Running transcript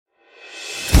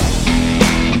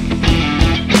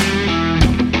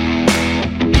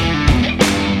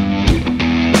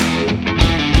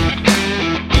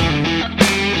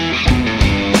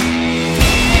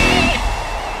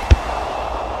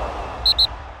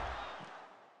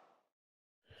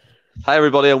Hi,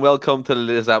 everybody, and welcome to the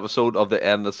latest episode of the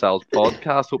End of Celts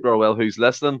podcast. Hope you're well. Who's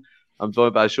listening? I'm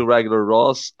joined by show regular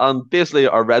Ross and basically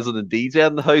our resident DJ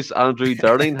in the house, Andrew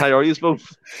Durning. How are you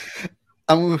both?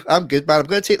 I'm good, man. I'm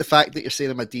going to take the fact that you're saying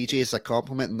I'm a DJ as a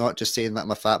compliment, and not just saying that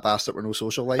I'm a fat bastard with no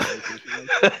social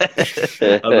life.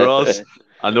 And Ross,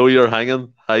 I know you're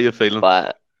hanging. How you feeling?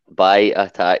 By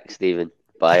attack, Stephen.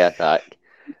 By attack.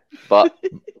 But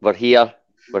we're here.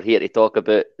 We're here to talk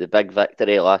about the big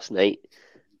victory last night.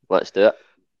 Let's do it.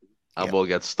 And we'll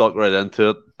get stuck right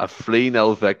into it. A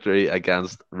 3-0 victory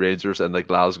against Rangers in the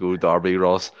Glasgow Derby,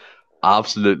 Ross.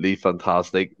 Absolutely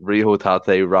fantastic. Riho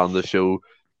Tate ran the show.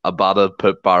 Abada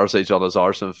put Barisic on his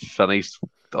arse and finished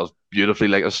does beautifully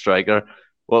like a striker.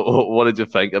 What did you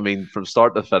think? I mean, from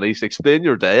start to finish, explain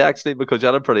your day actually, because you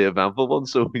had a pretty eventful one,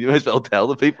 so you might as well tell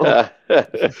the people.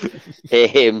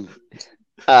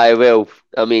 I will.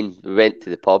 I mean, we went to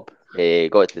the pub.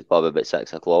 Got to the pub about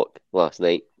 6 o'clock last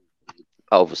night.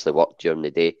 I obviously worked during the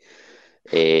day,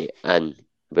 and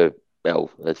we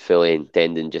had fully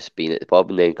intending just being at the pub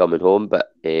and then coming home.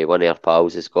 But one of our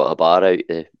pals has got a bar out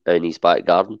in his back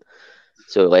garden,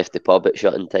 so we left the pub at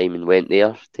shutting time and went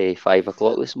there to 5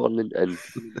 o'clock this morning. And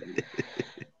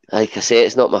like I say,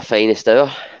 it's not my finest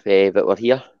hour, but we're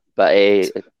here.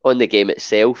 But on the game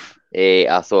itself,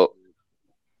 I thought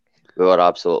we were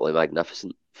absolutely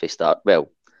magnificent for start.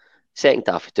 Well, second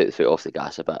half we took the foot off the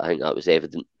gas a bit. I think that was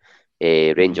evident.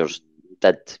 Rangers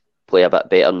did play a bit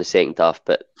better in the second half,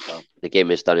 but the game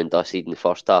was done and dusted in the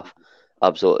first half.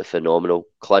 Absolutely phenomenal,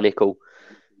 clinical.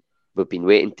 We've been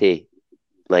waiting to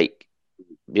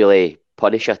really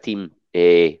punish a team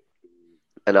with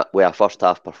a first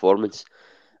half performance,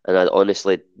 and I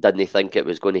honestly didn't think it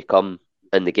was going to come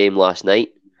in the game last night,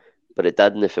 but it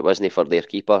did. And if it wasn't for their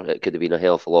keeper, it could have been a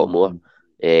hell of a lot more.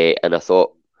 And I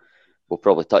thought, we'll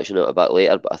probably touch on it a bit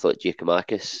later, but I thought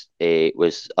Giakoumakis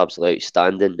was absolutely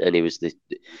outstanding, and he was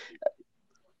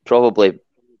probably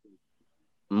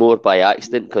more by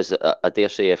accident, because I dare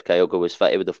say if Kyogo was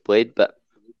fit, he would have played, but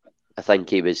I think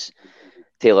he was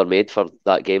tailor-made for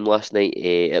that game last night.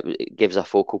 It gives a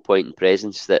focal point and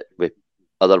presence that we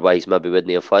otherwise maybe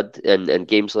wouldn't have had in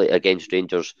games like against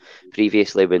Rangers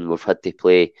previously, when we've had to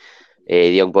play the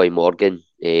young boy Morgan,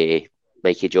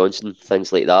 Mikey Johnson,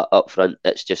 things like that up front.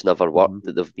 It's just never worked.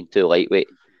 That they've been too lightweight.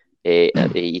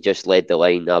 He just led the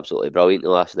line absolutely brilliantly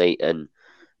last night, and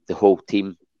the whole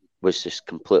team was just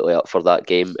completely up for that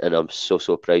game, and I'm so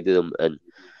proud of them. And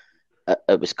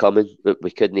it was coming.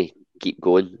 We couldn't keep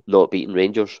going, not beating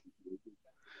Rangers,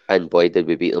 and boy did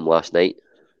we beat them last night.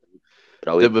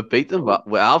 Brilliant. Did we beat them?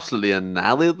 We absolutely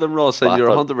annihilated them, Ross, and you're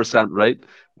 100% right.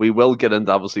 We will get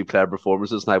into obviously player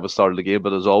performances now at the start of the game,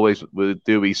 but as always, we'll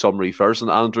do a summary first.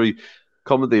 And Andrew,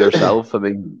 coming to yourself, I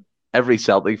mean, every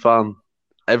Celtic fan,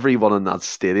 everyone in that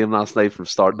stadium last night from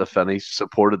start to finish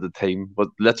supported the team, but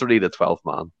literally the 12th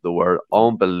man. There were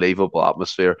unbelievable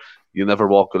atmosphere. You never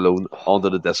walk alone under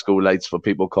the disco lights, what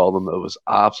people call them. It was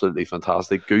absolutely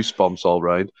fantastic. Goosebumps all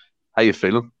round. How you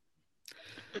feeling?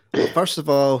 Well, first of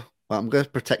all, I'm going to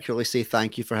particularly say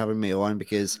thank you for having me on,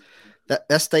 because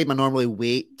this time I normally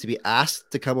wait to be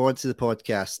asked to come on to the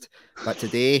podcast. But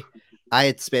today, I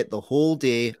had spent the whole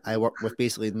day, I worked with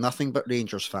basically nothing but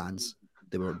Rangers fans.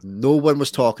 No one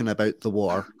was talking about the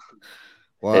war.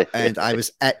 And I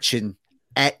was itching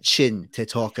to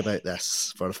talk about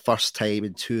this for the first time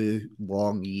in 2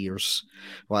 long years.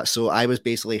 So I was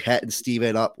basically hitting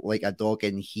Steven up like a dog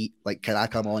in heat. Like, can I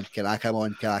come on? Can I come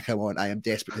on? Can I come on? I am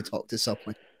desperate to talk to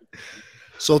someone.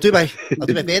 So I'll do my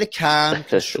very calm,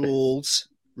 controlled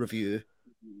review,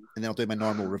 and then I'll do my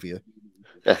normal review.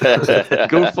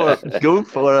 Go for it. Go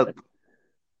for it.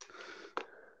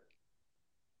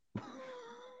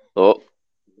 Oh,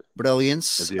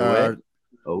 brilliance. Oh.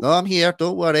 No, I'm here.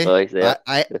 Don't worry. Oh, yeah.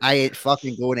 I ain't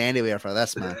fucking going anywhere for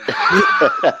this, man.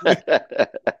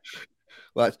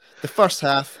 But the first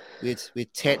half, we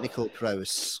had technical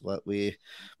prowess. We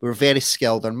were very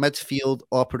skilled. Our midfield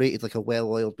operated like a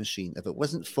well-oiled machine. If it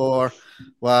wasn't for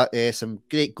some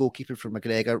great goalkeeping from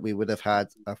McGregor, we would have had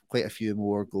quite a few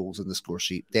more goals in the score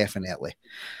sheet, definitely.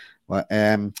 But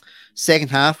second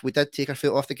half, we did take our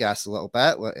foot off the gas a little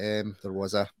bit. There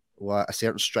was a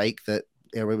certain strike that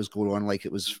everybody was going on like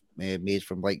it was made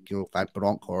from Van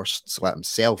Bronckhorst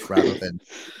himself rather than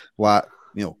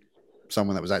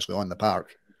someone that was actually on the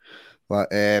park. But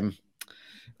it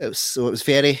was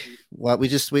very we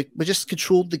just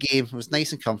controlled the game. It was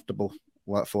nice and comfortable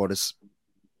for us,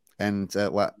 and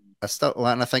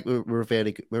I think we were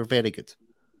very good. We were very good.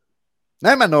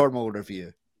 Now my normal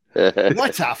review.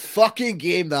 What a fucking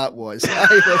game that was! I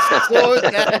was so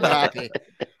damn happy.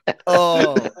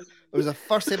 Oh, It was the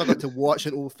first time I got to watch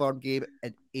an Old Firm game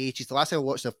in ages. The last time I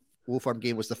watched a Old Firm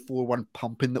game was the 4-1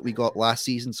 pumping that we got last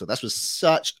season. So this was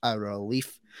such a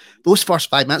relief. Those first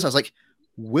 5 minutes, I was like,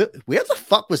 where the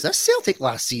fuck was this Celtic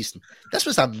last season? This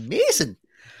was amazing.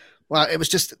 Well, it was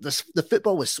just the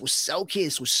football was so silky,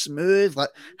 so smooth. Like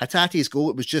Hatate's goal,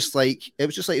 it was just like it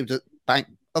was just bang.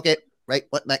 Okay, right,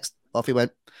 what next? Off he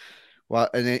went. Well,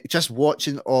 and then just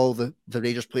watching all the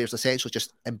Rangers players essentially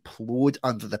just implode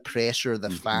under the pressure of the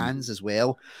fans as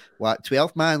well.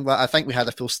 12 man. I think we had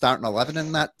a full starting 11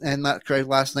 in that crowd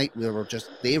last night.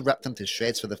 They ripped them to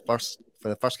shreds for the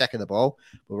first kick of the ball.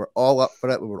 We were all up for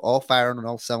it. We were all firing on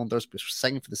all cylinders. We were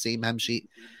singing for the same hymn sheet.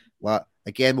 Well,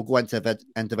 again, we'll go into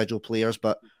individual players,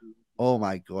 but oh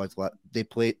my god, they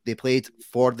played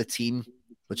for the team,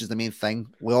 which is the main thing.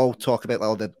 We all talk about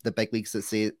all the big leagues that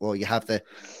say, well, you have the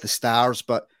stars,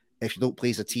 but if you don't play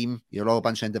as a team, you're all a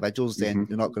bunch of individuals, then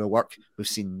you're not going to work. We've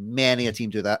seen many a team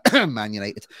do that. Man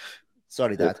United.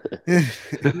 Sorry, Dad.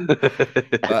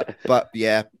 but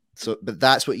yeah, but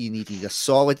that's what you need. You need a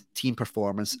solid team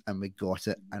performance, and we got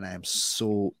it. And I am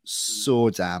so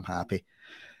damn happy.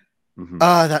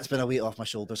 That's been a weight off my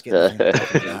shoulders.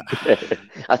 That.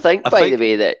 I think, by the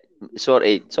way, that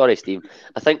sorry, Steve.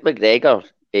 I think McGregor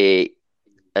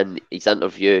in his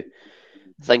interview,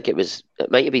 I think it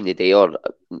might have been the day or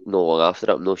no long after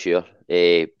it, I'm not sure.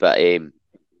 But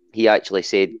he actually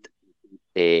said,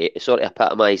 sort of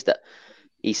epitomised it.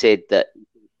 He said that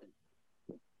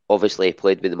obviously he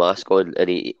played with the mask on, and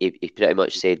he pretty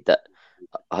much said that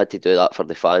I had to do that for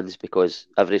the fans because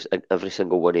every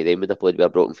single one of them would have played with a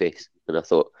broken face. And I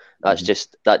thought that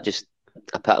just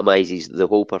epitomises the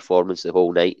whole performance, the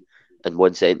whole night in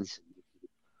one sentence.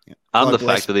 Yeah. And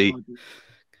fact that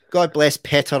God bless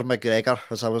Peter McGregor,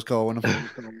 as I was calling him.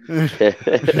 and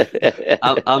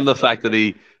the fact that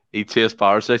he chased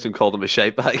Barisic and called him a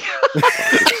shite bag.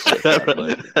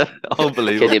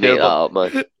 Unbelievable. Can you make that up,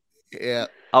 man? Yeah.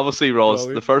 Obviously, Ross,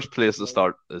 the first place to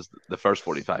start is the first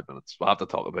 45 minutes. We'll have to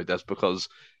talk about this because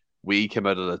we came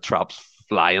out of the traps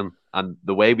flying, and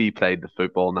the way we played the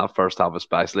football in that first half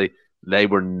especially, they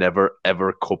were never,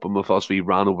 ever coping with us. We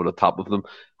ran over the top of them.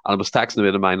 And I was texting a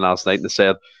mate of mine last night and they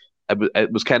said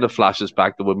it was kind of flashes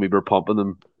back to when we were pumping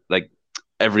them, like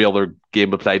every other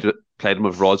game we played them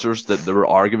with Rodgers, that they were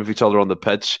arguing with each other on the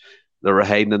pitch. They were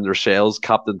hiding in their shells.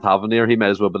 Captain Tavernier, he might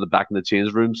as well have been back in the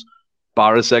change rooms.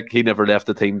 Barisic, he never left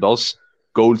the team thus.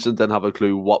 Goldson didn't have a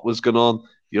clue what was going on.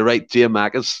 You're right,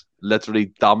 Giamakis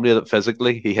literally dominated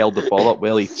physically. He held the ball up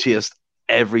well. He chased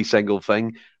every single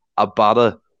thing.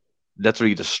 Abada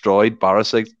literally destroyed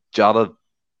Barisic. Jota,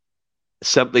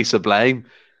 simply sublime.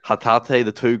 Hatate,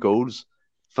 the 2 goals.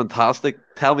 Fantastic.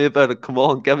 Tell me about it. Come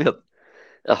on, give me it.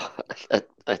 Oh,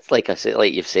 it's like I said,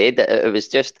 like you've said, it was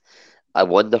just a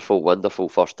wonderful, wonderful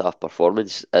first half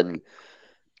performance. And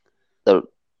there's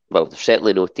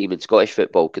certainly no team in Scottish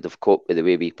football could have coped with the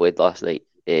way we played last night.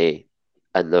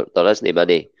 And there isn't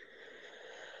many.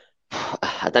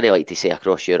 I don't like to say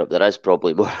across Europe. There is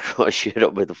probably more across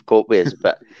Europe would have coped with us,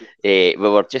 but we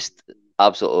were just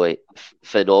absolutely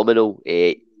phenomenal.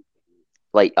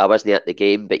 Like I wasn't at the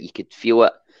game, but you could feel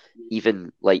it,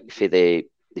 even like for the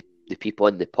people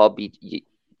in the pub.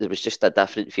 There was just a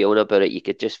different feeling about it. You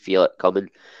could just feel it coming.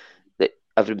 That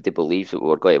everybody believed that we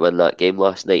were going to win that game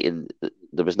last night, and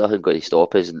there was nothing going to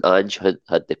stop us. And Ange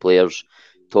had the players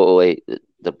totally.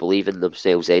 They're believing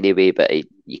themselves anyway, but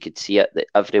you could see it that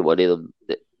every one of them,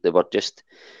 they were just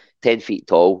 10 feet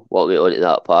tall walking onto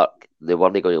that park. They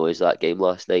weren't going to lose that game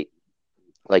last night.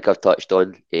 Like I've touched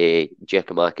on,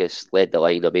 Giacomakis led the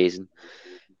line amazing.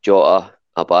 Jota,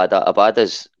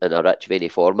 Abada's in a rich vein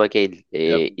of form again.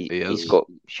 He's got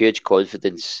huge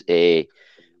confidence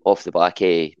off the back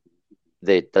of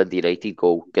the Dundee United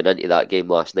goal going into that game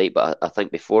last night. But I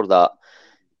think before that,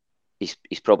 he's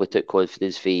probably took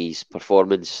confidence for his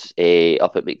performance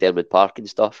up at McDermott Park and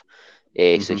stuff.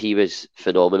 So he was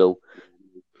phenomenal.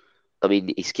 I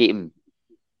mean, he's keeping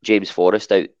James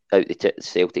Forrest out the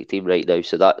Celtic team right now,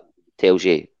 so that tells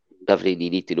you everything you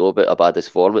need to know about Abada's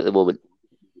form at the moment.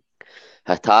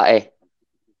 Hatate,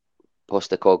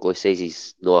 Postecoglou says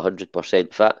he's not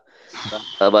 100% fit.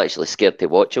 I'm actually scared to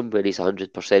watch him when he's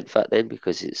 100% fit then,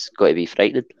 because it's got to be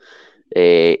frightening.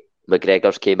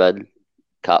 McGregor's came in,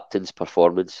 captain's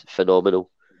performance, phenomenal.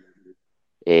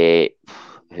 Who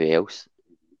else?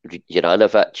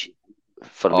 Juranovic.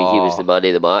 For me, he was the man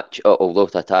of the match. Although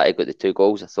Hatate got the 2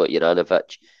 goals, I thought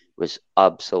Juranovic was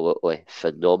absolutely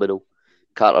phenomenal.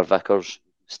 Carter Vickers,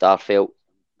 Starfelt,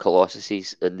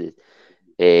 Colossuses, and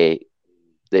the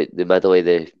middle of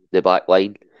the back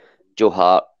line. Joe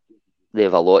Hart, they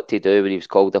have a lot to do when he was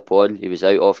called upon. He was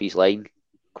out off his line,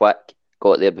 quick,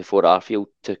 got there before Arfield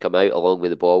took him out along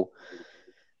with the ball.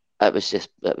 It was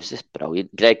just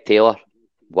brilliant. Greg Taylor,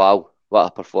 wow, what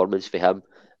a performance for him.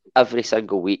 Every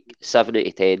single week, 7 out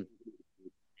of 10,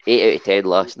 8 out of 10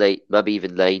 last night, maybe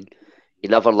even 9. He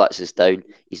never lets us down.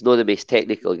 He's not the most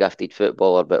technically gifted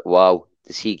footballer, but wow,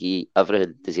 does he give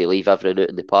everything? Does he leave everything out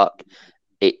in the park?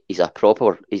 He's a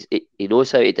proper, he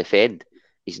knows how to defend.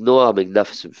 He's not a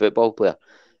magnificent football player,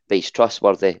 but he's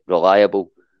trustworthy,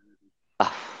 reliable.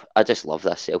 I just love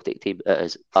this Celtic team. It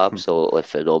is absolutely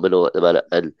phenomenal at the minute.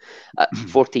 And at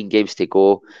 14 games to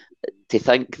go, to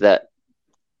think that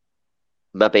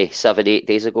maybe 7-8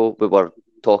 days ago we were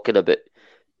talking about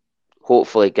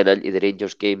hopefully getting into the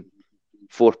Rangers game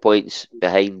 4 points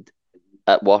behind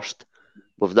at worst.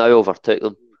 We've now overtook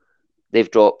them.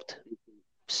 They've dropped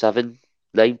 7-9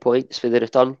 points for the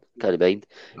return. Can't mind.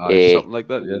 Something like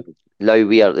that, yeah. Now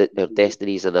we are their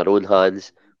destinies in our own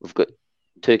hands. We've got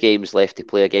 2 games left to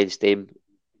play against them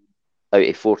out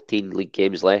of 14 league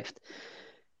games left.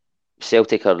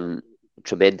 Celtic are in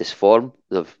tremendous form.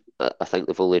 I think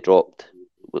they've only dropped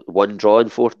 1 draw in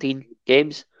 14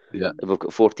 games. Yeah. And we've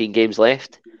got 14 games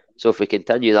left. So if we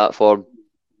continue that form,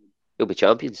 we'll be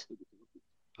champions.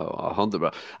 Oh,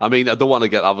 100%. I mean, I don't want to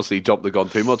get obviously jump the gun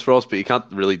too much, Ross, but you can't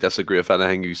really disagree with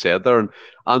anything you said there. And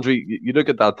Andrew, you look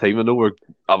at that team. I know we're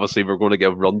going to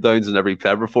give rundowns in every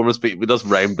player performance, but we just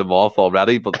rhymed them off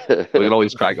already. But we can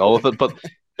always crack on with it. But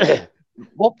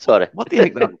what do you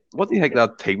think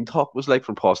that team talk was like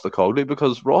from Postecoglou?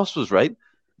 Because Ross was right.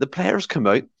 The players come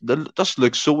out, they just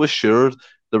look so assured.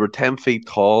 They were 10 feet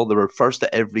tall. They were first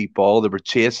to every ball. They were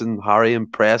chasing, harrying,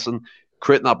 pressing,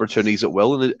 creating opportunities at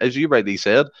will. And as you rightly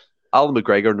said, Alan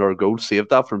McGregor and our goal saved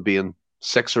that from being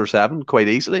 6 or 7 quite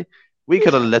easily. We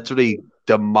could have literally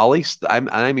demolished,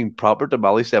 I mean proper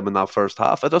demolished them in that first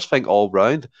half. I just think all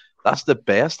round, that's the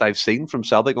best I've seen from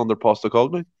Celtic under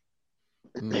Postecoglou.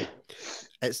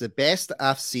 It's the best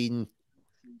I've seen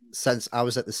since I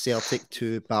was at the Celtic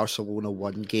 2 Barcelona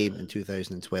 1 game in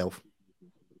 2012.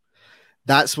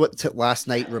 That's what last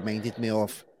night reminded me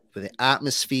of. For the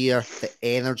atmosphere, the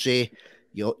energy,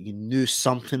 you knew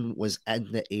something was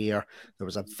in the air. There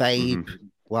was a vibe.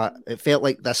 It felt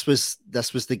like this was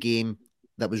the game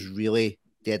that was really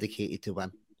dedicated to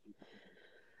win.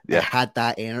 Yeah. It had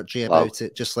that energy about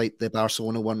it, just like the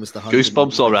Barcelona one was the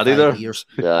goosebumps already there. Years.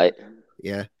 Right.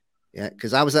 Yeah.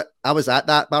 Because I was at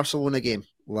that Barcelona game,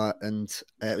 and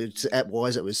it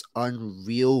was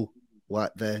unreal.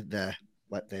 What the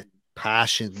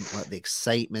passion, like the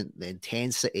excitement, the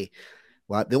intensity.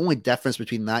 Well, the only difference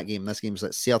between that game and this game is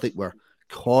that Celtic were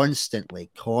constantly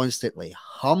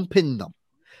humping them.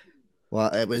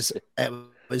 Well, it was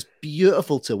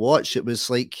beautiful to watch. It was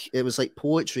like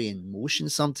poetry in motion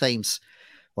sometimes.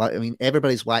 Well, I mean,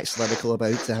 everybody's waxed lyrical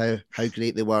about how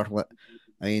great they were.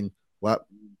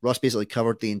 Ross basically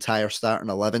covered the entire starting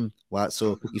 11.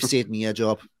 So you've saved me a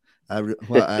job.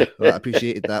 I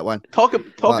appreciated that one. Talk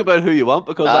about who you want,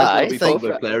 because I think we talk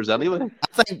about players anyway.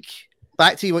 I think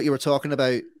back to what you were talking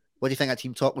about. What do you think that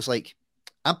team talk was like?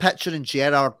 I'm picturing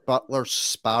Gerard Butler's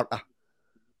Sparta.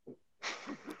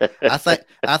 I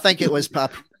think it was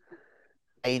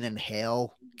pain in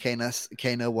hell kind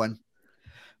of one.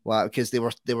 Wow, because they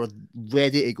were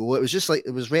ready to go. It was just like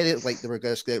they were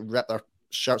going to rip their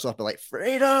shirts off, but like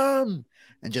freedom,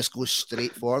 and just go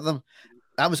straight for them.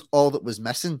 That was all that was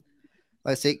missing.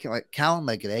 Let's take like Callum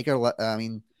McGregor. I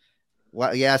mean,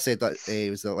 I said that he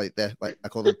was I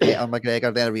called him Peter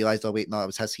McGregor. Then I realised, oh wait, no, it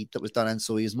was his heat that was done in.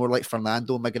 So he was more like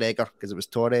Fernando McGregor, because it was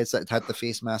Torres that had the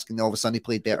face mask, and all of a sudden he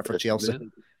played better for Chelsea.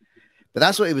 But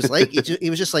that's what he was like. He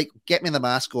was just like, get me the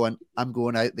mask on. I'm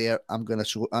going out there. I'm gonna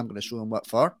show him what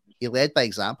for. He led by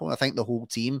example. I think the whole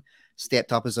team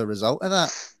stepped up as a result of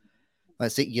that.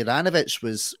 Let's say Juranovic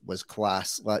was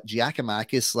class. Like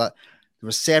Giacomakis, there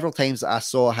were several times that I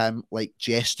saw him like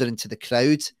gesturing to the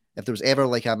crowd. If there was ever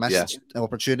like a missed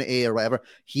opportunity or whatever,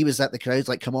 he was at the crowd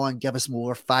like, come on, give us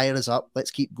more, fire us up,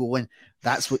 let's keep going.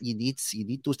 That's what you need. You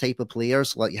need those type of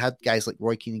players. Like you had guys like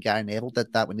Roy Keane and Gary Neville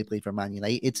did that when they played for Man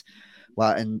United.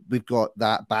 Well, and we've got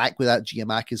that back with that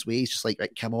Giamakis way. He's just like,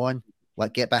 right, come on,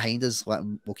 get behind us,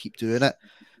 we'll keep doing it.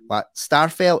 But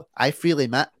Starfelt, I freely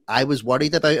admit, I was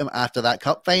worried about him after that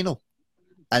cup final.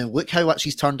 And look how much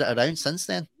he's turned it around since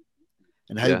then.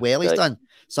 And how well he's done.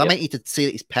 So I might need to say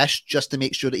that he's pissed just to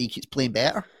make sure that he keeps playing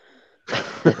better.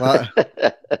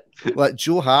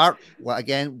 Joe Hart,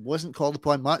 again, wasn't called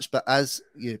upon much, but as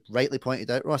you rightly pointed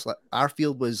out, Ross,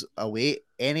 Arfield was away.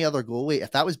 Any other goalie,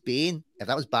 if that was Bain, if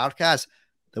that was Barkas,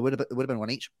 there would have been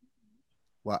one each.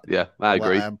 I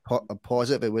agree. I'm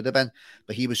positive it would have been,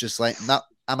 but he was just like, no,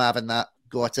 I'm having that.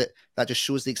 got it. That just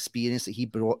shows the experience that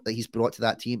he's brought to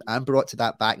that team and brought to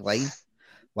that back line.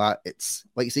 Well, it's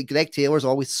like you say, Greg Taylor's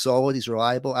always solid. He's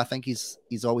reliable. I think he's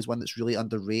always one that's really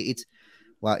underrated.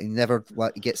 Well, he never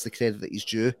gets the credit that he's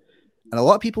due. And a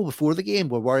lot of people before the game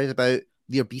were worried about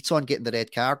Lear Beaton getting the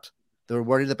red card. They were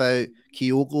worried about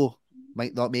Kyogo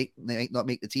might not make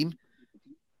the team.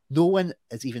 No one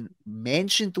has even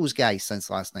mentioned those guys since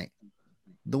last night.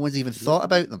 No one's even thought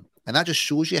about them. And that just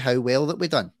shows you how well that we've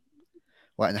done.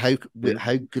 And how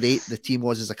great the team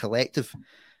was as a collective.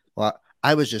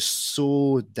 I was just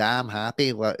so damn happy.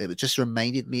 It just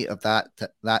reminded me of that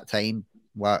time,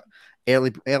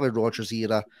 early Rodgers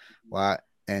era,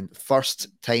 and first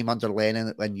time under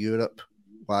Lennon in Europe,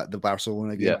 the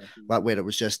Barcelona game, where it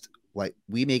was just like,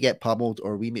 we may get pummeled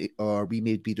or we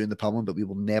may be doing the pummeling, but we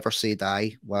will never say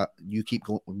die. You keep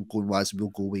going, Waz, we'll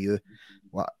go with you.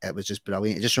 It was just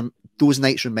brilliant. It just those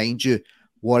nights remind you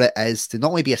what it is to not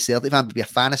only be a Celtic fan, but be a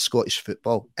fan of Scottish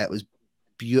football. It was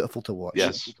beautiful to watch.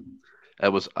 Yes, it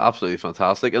was absolutely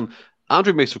fantastic. And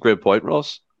Andrew makes a great point,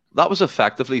 Ross. That was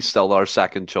effectively still our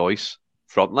second choice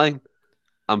front line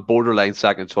and borderline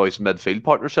second choice midfield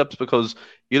partnerships, because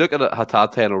you look at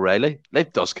Hatate and O'Reilly,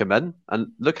 they've just come in and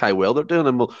look how well they're doing.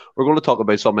 And we're going to talk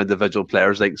about some individual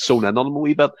players like sewn in on them a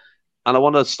wee bit. And I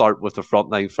want to start with the front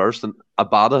line first. And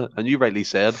Abada, and you rightly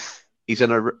said, he's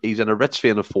in a rich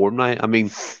vein of form now. I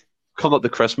mean, coming up to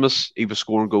Christmas, he was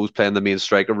scoring goals, playing the main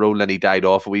striker role, and he died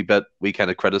off a wee bit. We kind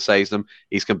of criticised him.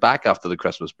 He's come back after the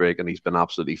Christmas break, and he's been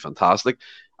absolutely fantastic.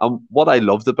 And what I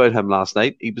loved about him last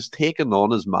night, he was taking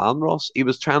on his man, Ross. He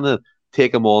was trying to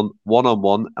take him on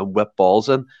one-on-one and whip balls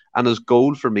in. And his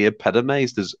goal for me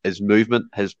epitomised his movement,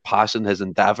 his passion, his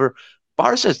endeavour.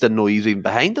 Barisic didn't know he was even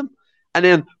behind him. And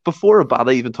then before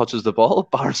Abada even touches the ball,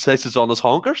 Barisic is on his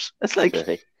honkers. It's like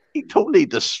he totally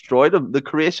destroyed him. The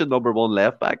Croatian number one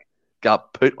left back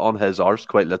got put on his arse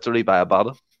quite literally by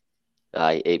Abada.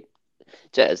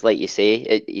 It's like you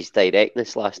say, his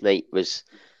directness last night was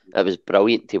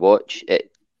brilliant to watch.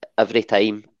 Every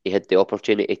time he had the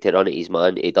opportunity to run at his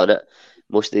man, he done it.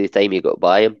 Most of the time he got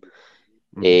by him.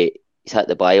 He's hit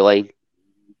the byline.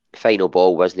 Final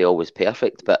ball wasn't always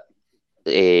perfect, but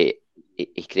he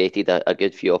created a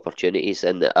good few opportunities,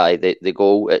 and the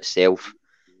goal itself,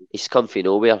 he's come from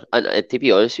nowhere. And to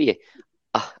be honest with you,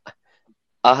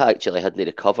 I actually hadn't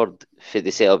recovered for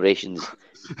the celebrations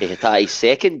he hit his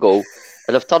second goal,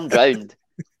 and I've turned round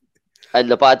and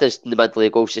the baddest in the middle of the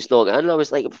goal's just knocked in, and I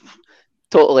was like,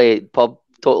 totally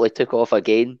took off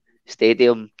again,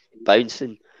 stadium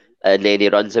bouncing, and then he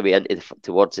runs away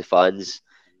towards the fans,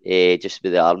 just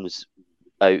with the arms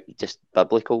out, just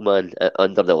biblical, man,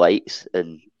 under the lights,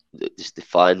 and just the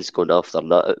fans going after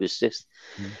that. It was just,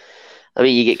 I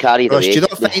mean, you get carried away. Do you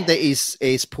not find that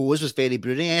his pose was very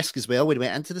Bruni-esque as well when he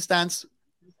went into the stands?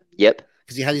 Yep.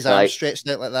 Because he had his arms stretched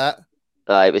out like that.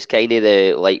 It was kind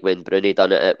of like when Bruni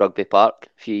done it at Rugby Park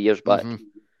a few years back.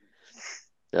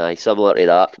 Similar to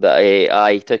that. But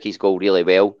he took his goal really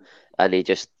well, and he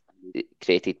just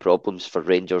created problems for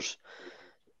Rangers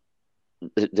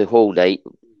the whole night.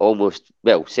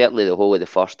 Certainly the whole of the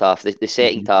first half. The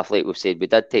second half, like we've said, we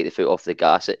did take the foot off the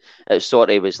gas. It sort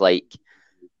of was like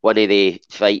one of the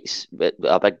fights with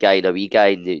a big guy and a wee guy,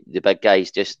 and the big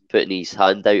guy's just putting his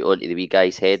hand out onto the wee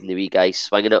guy's head, and the wee guy's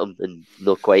swinging at him and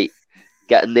not quite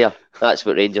getting there. That's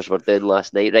what Rangers were doing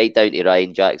last night, right down to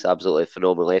Ryan Jack's absolutely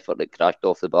phenomenal effort that crashed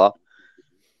off the bar.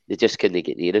 They just couldn't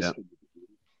get near us. Yeah.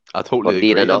 I totally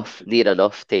agree. Near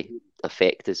enough to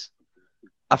affect us.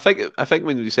 I think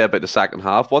when you say about the second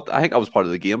half, I think that was part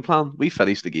of the game plan. We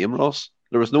finished the game, Ross.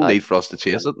 There was no need for us to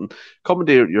chase it. And coming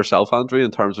to yourself, Andrew,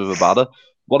 in terms of Abada,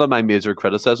 one of my major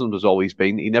criticisms has always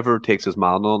been he never takes his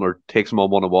man on or takes him on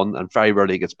one-on-one, and very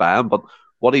rarely gets by him. But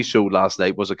what he showed last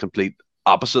night was a complete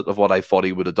opposite of what I thought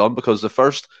he would have done, because the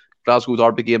first Glasgow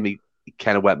Derby game, he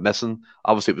kind of went missing.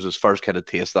 Obviously, it was his first kind of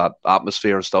taste of that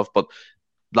atmosphere and stuff. But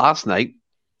last night,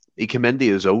 he came into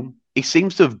his own. He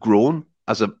seems to have grown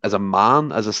as a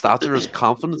man, as a stature, as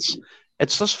confidence.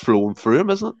 It's just flowing through him,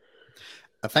 isn't it?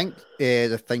 I think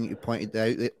the thing you pointed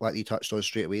out, like you touched on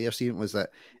straight away there, Stephen, was that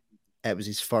it was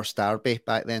his first derby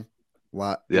back then.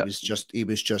 He was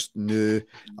just new.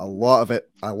 A lot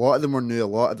of them were new. A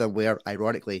lot of them were,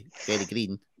 ironically, very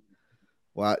green.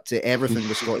 To everything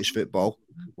with Scottish football.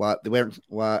 They weren't.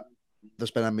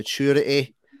 There's been a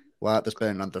maturity. There's been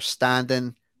an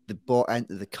understanding. They bought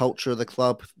into the culture of the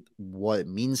club, what it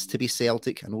means to be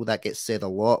Celtic. I know that gets said a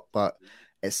lot, but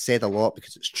it's said a lot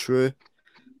because it's true.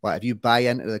 If you buy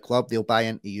into the club, they'll buy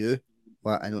into you.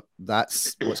 I know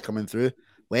that's what's coming through.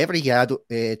 Whatever he had to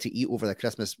eat over the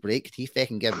Christmas break, he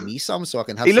fucking give me some so I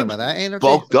can have some of that energy.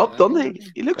 Bulked up, doesn't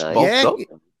he? He looks bulked up.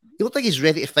 You look like he's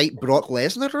ready to fight Brock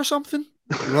Lesnar or something.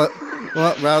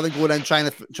 Rather than going in trying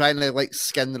to like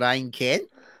skin Ryan Kent.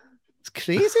 It's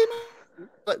crazy, man.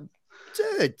 But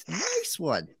dude, nice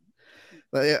one.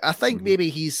 But I think maybe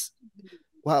he's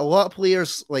a lot of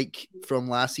players like from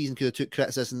last season could have took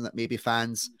criticism that maybe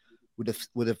fans would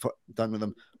have done with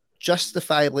them,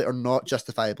 justifiably or not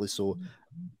justifiably so,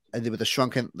 and they would have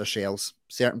shrunk in their shells.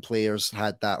 Certain players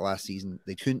had that last season.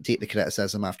 They couldn't take the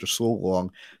criticism after so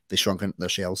long. They shrunk into their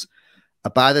shells.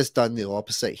 Abada's done the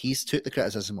opposite. He's took the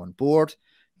criticism on board.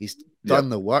 He's done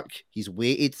the work. He's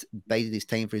waited, bided his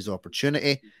time for his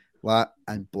opportunity.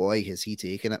 And boy, has he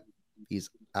taken it. He's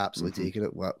absolutely taken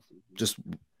it. Just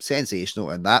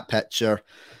sensational. And that picture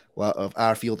of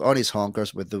Arfield on his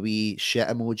honkers with the wee shit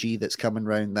emoji that's coming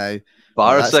round now.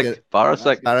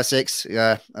 Barisic.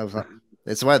 Yeah.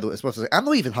 It's one of those. I'm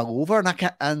not even hungover,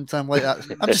 and I'm like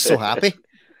that. I'm just so happy.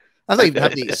 I don't even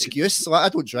have the excuse, so I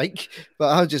don't drink. But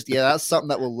I'll just, that's something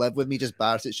that will live with me. Just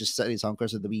Barisic just sitting in his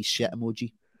honkers with the wee shit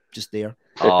emoji, just there.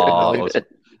 Oh,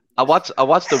 I watched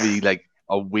the wee like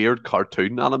a weird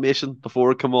cartoon animation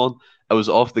before it came on. I was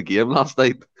off the game last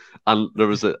night, and there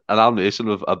was an animation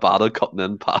of Abada cutting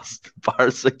in past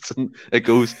Barisic, and it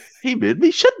goes, "He made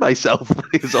me shit myself."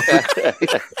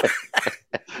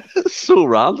 It's so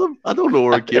random. I don't know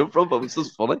where it came from, but it was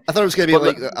just funny. I thought it was going to be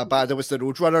like Abada was the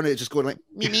Roadrunner, and it just going like,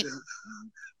 me.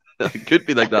 It could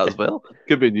be like that as well.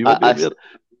 Could be a new one.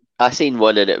 I seen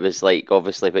one, and it was like,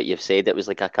 obviously what you've said, it was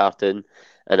like a cartoon,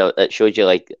 and it showed you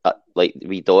like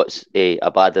wee dots,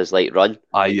 Abada's like run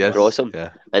across him,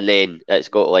 and then it's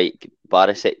got like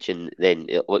Barisic, and then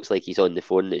it looks like he's on the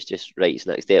phone, and it's just right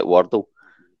next to it, Wordle.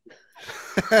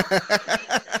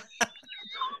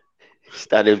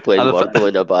 Standing playing Wordle,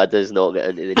 and Abada's not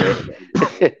getting into the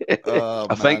net.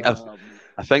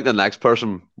 I think the next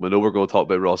person we know we're going to talk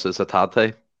about, Ross, is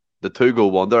Hatate, the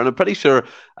 2-goal wonder, and I'm pretty sure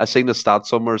I've seen the stat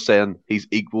somewhere saying he's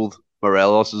equaled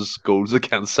Morelos' goals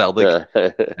against Celtic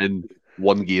in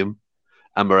one game,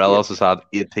 and Morelos has had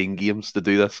 18 games to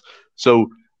do this. So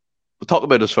we'll talk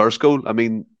about his first goal. I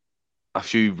mean, a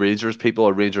few Rangers people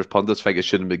or Rangers pundits think it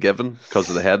shouldn't be given because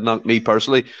of the head knock. Me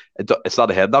personally, it's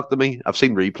not a head knock to me. I've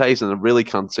seen replays and I really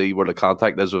can't see where the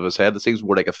contact is with his head. It seems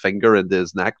more like a finger into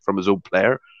his neck from his own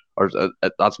player, or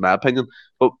that's my opinion.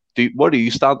 But where do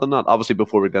you stand on that? Obviously,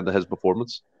 before we get into his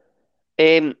performance.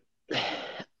 If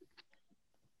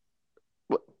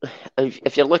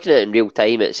you're looking at it in real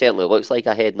time, it certainly looks like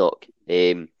a head knock.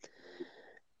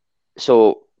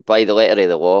 So by the letter of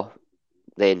the law,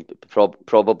 then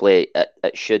probably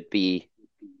it should be,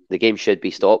 the game should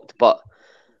be stopped. But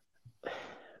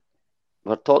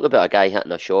we're talking about a guy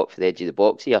hitting a shot for the edge of the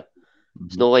box here.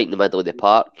 It's not like in the middle of the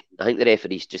park. I think the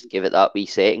referees just give it that wee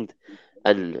second.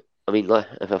 And I mean,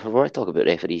 if I want to talk about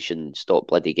referees shouldn't stop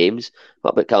bloody games,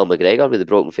 what about Cal McGregor with the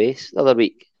broken face the other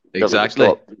week?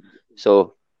 Exactly.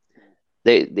 So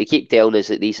they keep telling us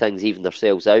that these things even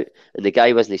themselves out, and the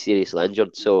guy wasn't seriously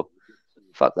injured, so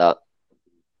fuck that.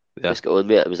 Let's get on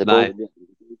with it. It was a goal.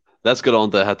 Let's get on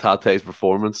to Hatate's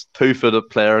performance. 2-footed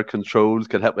player, controlled,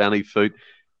 could hit with any foot.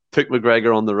 Took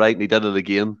McGregor on the right, and he did it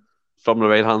again from the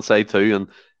right-hand side too, and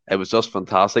it was just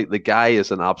fantastic. The guy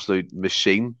is an absolute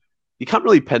machine. You can't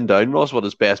really pin down, Ross, what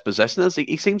his best position is.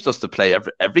 He seems just to play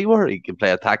everywhere. He can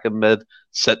play attacking mid,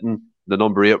 sitting, the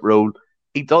number 8 role.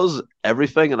 He does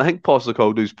everything, and I think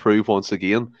Postecoglou's proved once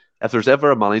again, if there's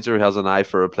ever a manager who has an eye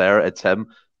for a player, it's him.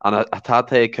 And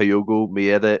Hatate, Kyogo,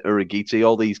 Maeda, Urigichi,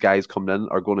 all these guys coming in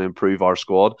are going to improve our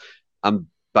squad. And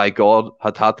by God,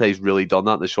 Hatate's really done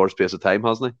that in a short space of time,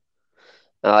 hasn't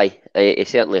he? Aye, he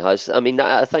certainly has. I mean,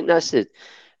 I think it's the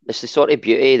sort of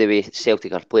beauty of the way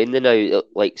Celtic are playing now.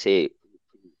 Like, say,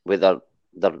 with their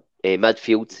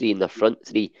midfield three and their front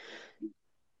three,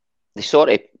 they sort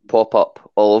of pop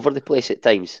up all over the place at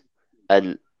times.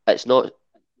 And it's not...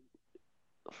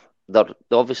 They're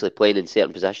obviously playing in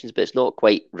certain positions, but it's not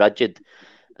quite rigid.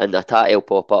 And the Hatate will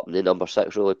pop up, and the number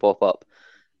 6 role will pop up,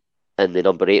 and the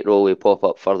number 8 role will pop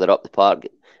up further up the park,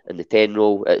 and the 10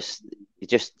 role, it's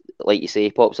just like you say,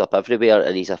 he pops up everywhere,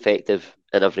 and he's effective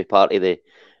in every part of the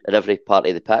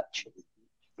pitch.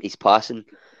 He's passing.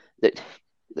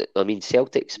 I mean,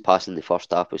 Celtic's passing the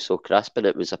first half was so crisp, and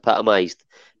it was epitomised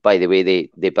by the way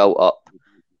they built up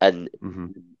and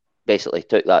basically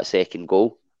took that second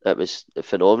goal. It was a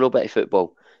phenomenal bit of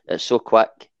football. It's so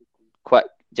quick,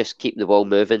 just keep the ball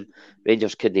moving.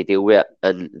 Rangers couldn't deal with it,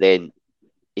 and then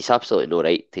he's absolutely no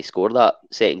right to score that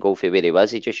second goal for where he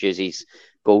was. He just uses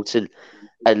Goldson,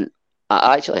 and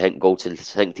I actually think Goldson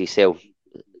think to himself,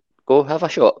 go have a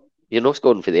shot. You're not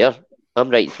scoring for there.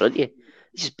 I'm right in front of you.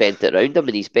 He just bent it around him,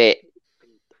 and he's bet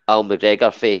Al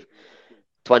McGregor for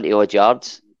 20 odd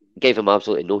yards, gave him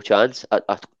absolutely no chance.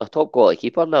 A top quality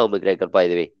keeper now, McGregor, by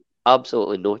the way.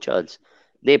 Absolutely no chance.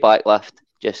 No backlift,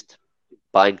 just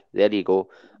bang, there you go.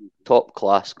 Top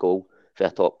class goal for a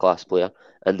top class player.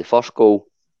 And the first goal,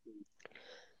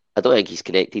 I don't think he's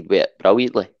connected with it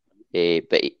brilliantly,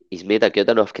 but he's made a good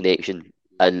enough connection,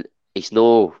 and he's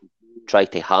no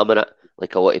tried to hammer it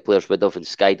like a lot of players would have and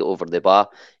skied it over the bar.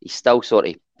 He's still sort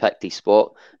of picked his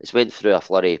spot. It's went through a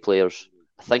flurry of players.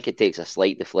 I think it takes a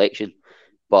slight deflection,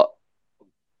 but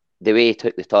the way he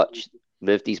took the touch,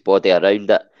 moved his body around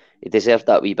it, he deserved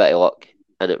that wee bit of luck.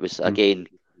 And it was, again,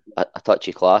 a touch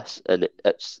of class. And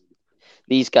it's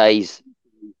these guys,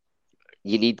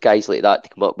 you need guys like that to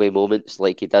come up with moments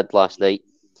like he did last night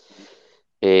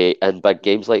in big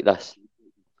games like this.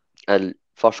 And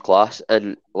first class.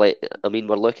 And, we're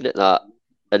looking at that,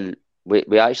 and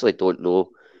we actually don't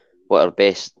know what our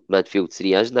best midfield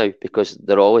three is now, because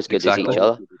they're all as good as each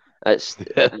other. It's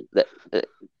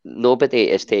nobody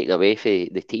is taken away from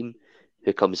the team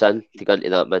who comes in to go into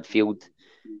that midfield.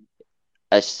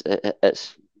 It's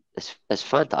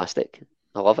fantastic.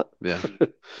 I love it. Yeah,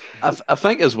 I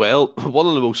think as well, one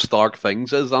of the most stark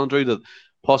things is, Andrew, that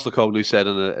Postecoglou said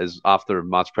in his after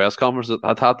match press conference that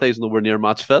Hatate is nowhere near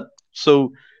match fit.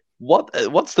 So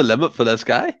what's the limit for this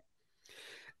guy?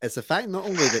 It's the fact not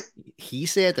only that he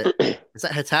said it, is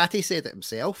that Hatate said it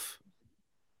himself.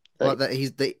 But that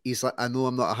he's like, I know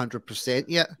I'm not 100%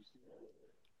 yet.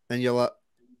 And you're like,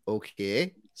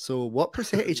 okay, so what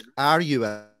percentage are you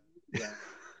at?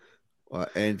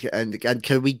 And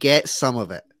can we get some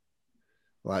of it?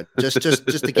 Like just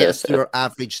to get us through our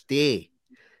average day.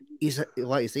 He's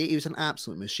like you say, he was an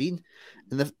absolute machine.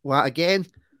 And again,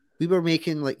 we were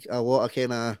making like a lot of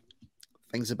kind of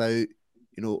things about,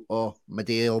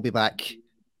 Madea will be back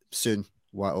soon.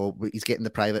 He's getting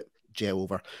the private jet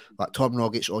over. Like Tom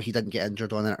Rogic, he didn't get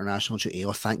injured on international duty.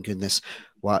 Oh, thank goodness.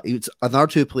 It's another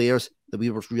two players that we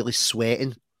were really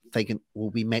sweating, thinking,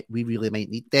 we really might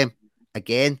need them.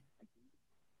 Again,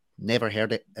 never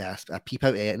heard it. A peep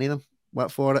out of any of them.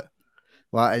 What for it?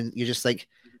 And you're just like,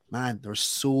 man, there's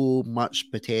so much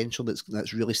potential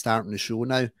that's really starting to show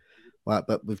now.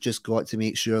 But we've just got to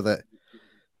make sure that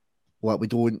we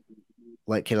don't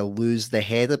kind of lose the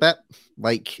head a bit,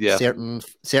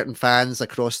 certain fans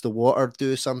across the water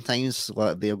do sometimes.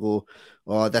 They'll go,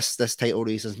 "Oh, this title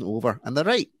race isn't over," and they're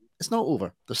right. It's not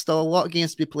over. There's still a lot of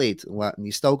games to be played, and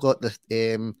you still got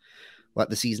the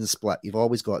season split. You've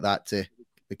always got that to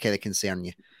kind of concern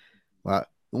you. The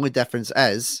only difference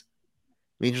is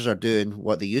Rangers are doing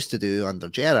what they used to do under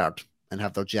Gerrard and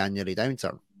have their January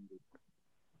downturn,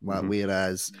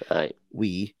 whereas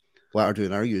we are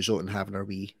doing our usual and having our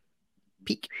wee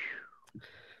peak.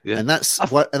 Yeah. And that's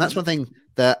one thing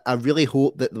that I really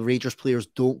hope that the Rangers players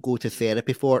don't go to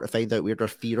therapy for, to find out where their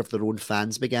fear of their own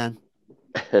fans began.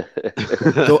 I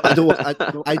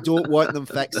don't want them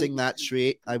fixing that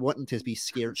trait. I want them to be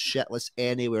scared shitless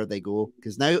anywhere they go,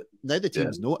 because now the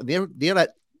teams know, and they're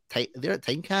at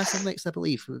Tynecastle next, I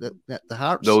believe. The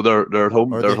Hearts. No, they're at home.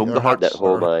 They're home to Hearts. At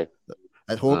home,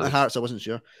 at home to Hearts. I wasn't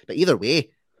sure, but either way,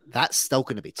 that's still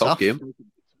going to be tough game.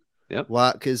 Yeah,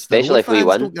 because especially if we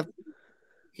win.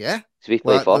 So we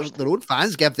play first. Their own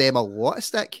fans give them a lot of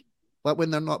stick,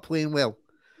 when they're not playing well.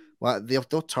 They'll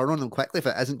turn on them quickly if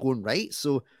it isn't going right.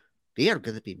 So they are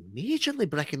going to be majorly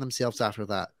bricking themselves after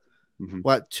that. Mm-hmm.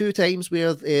 2 times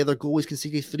where their goalies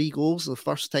conceded 3 goals. The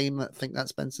first time, I think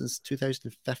that's been since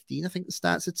 2015. I think the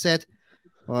stats had said,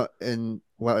 in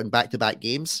back-to-back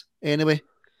games. Anyway,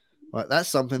 that's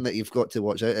something that you've got to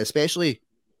watch out, especially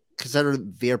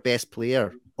considering their best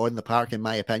player on the park, in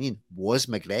my opinion, was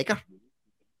McGregor.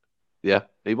 Yeah,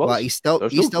 he was.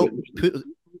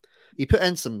 He put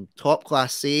in some top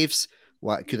class saves.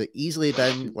 Could have easily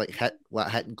been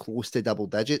hitting close to double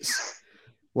digits.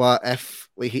 If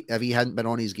he hadn't been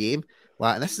on his game.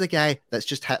 And this is a guy that's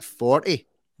just hit 40.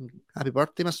 Happy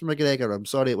birthday, Mr. McGregor. I'm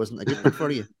sorry it wasn't a good one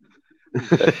for you.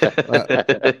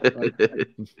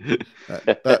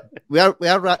 But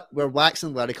we're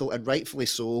waxing lyrical, and rightfully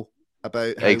so,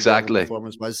 about how exactly the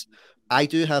performance was. I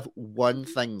do have one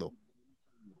thing though,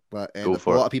 but a lot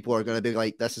of people are going to be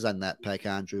like, "This is a nitpick,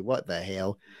 Andrew. What the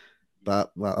hell?"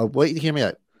 But I'll wait you to hear me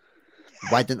out.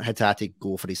 Why didn't Hatate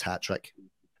go for his hat trick?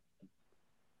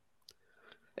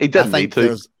 He didn't need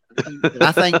to.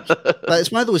 I think, but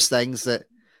it's one of those things that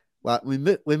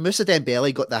when Moussa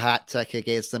Dembele got the hat trick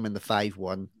against them in the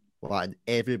 5-1, and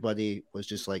everybody was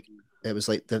just like, it was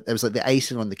like the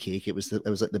icing on the cake. It was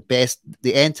like the best,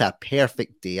 the end to a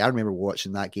perfect day. I remember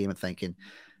watching that game and thinking,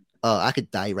 "Oh, I could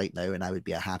die right now and I would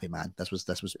be a happy man." This was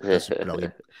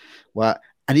brilliant.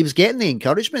 And he was getting the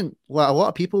encouragement. Well, a lot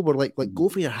of people were like, go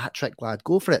for your hat trick, lad,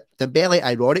 go for it. Dembele,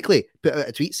 ironically, put out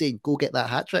a tweet saying, go get that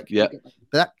hat trick. Yeah.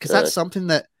 But because that's something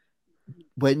that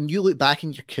when you look back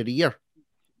in your career,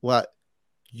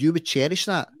 you would cherish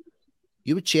that.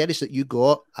 You would cherish that you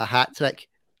got a hat trick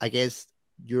against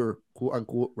your quote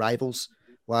unquote rivals,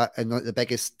 in the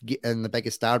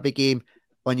biggest derby game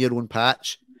on your own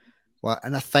patch.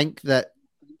 And I think that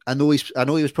I know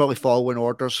he was probably following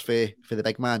orders for the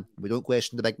big man. We don't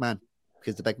question the big man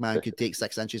because the big man could take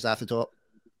 6 inches off the top.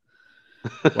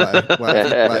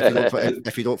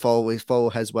 If you don't follow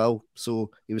his will, so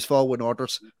he was following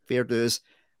orders, fair dues.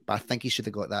 But I think he should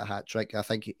have got that hat trick. I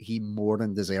think he more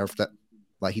than deserved it.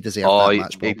 Like he deserved that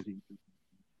match ball.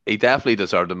 He definitely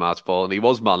deserved the match ball, and he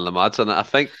was man of the match. And I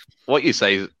think what you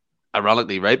say is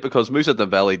ironically right, because Moussa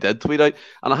Dembele did tweet out,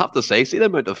 and I have to say, see the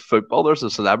amount of footballers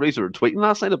and celebrities who were tweeting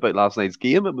last night about last night's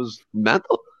game. It was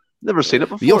mental. Never seen it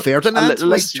before. Rio Ferdinand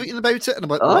was tweeting about it, and I'm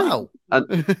like, wow.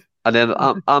 And then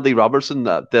Andy Robertson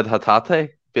did Hatate,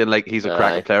 being like, he's a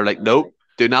cracking player. Like, nope,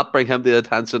 do not bring him to the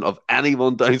attention of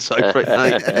anyone down south right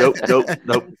now. Nope.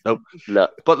 No.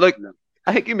 But look,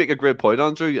 I think you make a great point,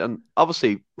 Andrew. And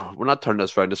obviously, we're not turning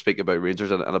this around to speak about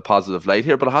Rangers in a positive light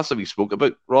here, but it has to be spoke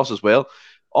about, Ross, as well.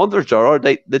 Under Gerrard,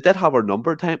 they did have our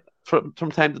number from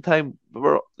time to time. We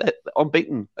were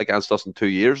unbeaten against us in 2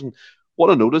 years. And what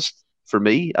I noticed for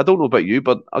me, I don't know about you,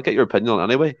 but I'll get your opinion on it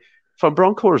anyway. Van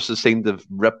Bronckhorst has seemed to have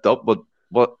ripped up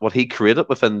what he created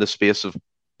within the space of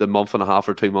the month and a half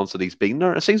or 2 months that he's been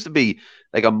there. It seems to be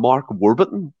like a Mark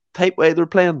Warburton type way they're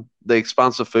playing, the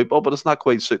expansive football, but it's not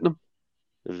quite suiting them.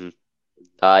 Mm-hmm.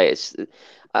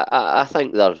 I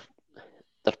think they're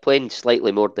playing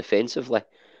slightly more defensively.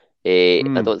 I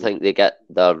don't think they get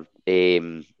their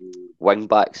wing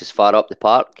backs as far up the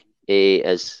park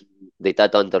as they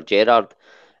did under Gerrard.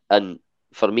 And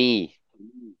for me,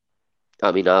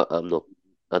 I mean, I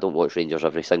don't watch Rangers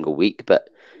every single week, but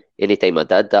anytime I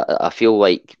did, I feel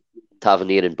like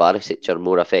Tavernier and Barisic are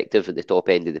more effective at the top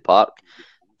end of the park.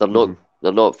 They're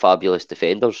not fabulous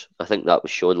defenders. I think that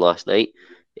was shown last night,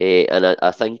 and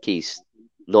I think he's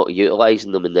not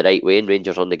utilising them in the right way. And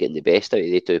Rangers aren't getting the best out of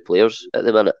the two players at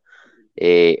the minute,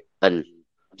 and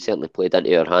certainly played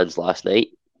into our hands last night.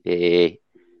 I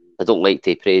don't like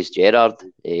to praise Gerrard,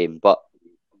 but.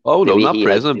 Oh, no, not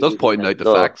praising him, just pointing out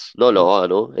the facts. No, I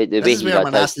know. This is where I'm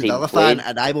an Aston Villa fan,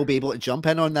 and I will be able to jump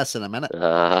in on this in a minute.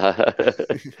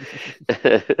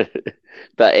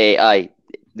 But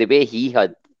the way he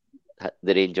had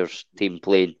the Rangers team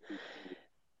playing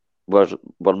were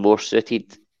more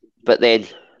suited. But then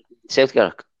Celtic are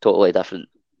a totally different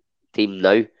team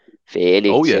now for any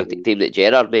Celtic team that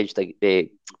Gerrard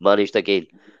managed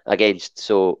against.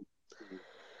 So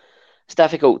it's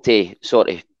difficult to sort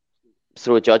of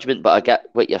throw a judgment, but I get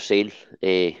what you're saying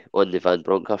on the Van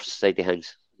Bronckhorst side of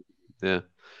things. Yeah.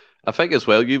 I think as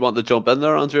well, you want to jump in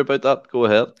there, Andrew, about that? Go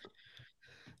ahead.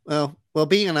 Well,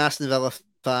 being an Aston Villa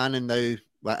fan, and now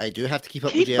I do have to keep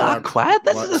up with Gerrard. Keep that quiet.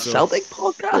 This is a Celtic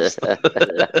podcast.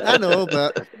 I know,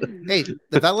 but hey,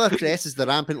 the Villa crest is the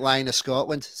rampant lion of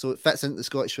Scotland, so it fits into the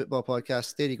Scottish Football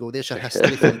Podcast. There you go. There's your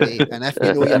history for the day. And if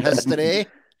you know your history,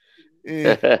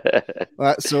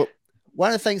 so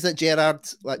one of the things that Gerrard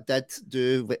did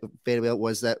do very well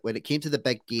was that when it came to the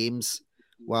big games,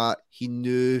 he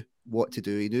knew what to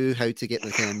do. He knew how to get the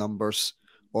kind of numbers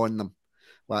on them.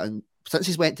 And since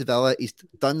he's went to Villa, he's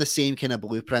done the same kind of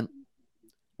blueprint.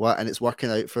 And it's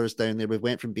working out for us down there. We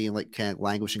went from being like kind of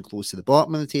languishing close to the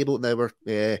bottom of the table, now we're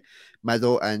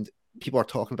middle, and people are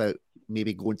talking about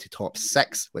maybe going to top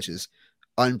 6, which is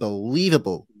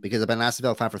unbelievable because I've been an Aston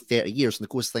Villa fan for 30 years, and the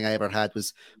closest thing I ever had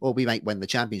was, we might win the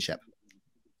championship.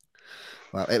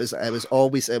 Well, it was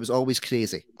always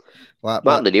crazy.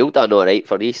 Martin O'Neill done all right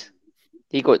for these.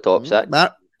 He got top 6.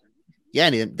 And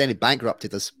then he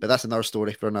bankrupted us, but that's another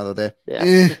story for another day.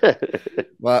 Yeah.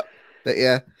 But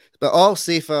yeah. But all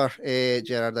say for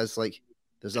Gerrard is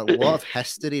there's a lot of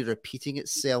history repeating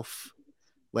itself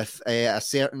with a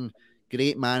certain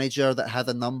great manager that had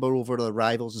a number over the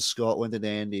rivals in Scotland, and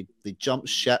then they jumped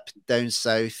ship down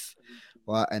south,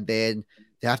 and then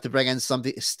they have to bring in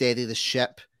somebody to steady the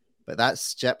ship. But that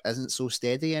ship isn't so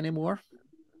steady anymore.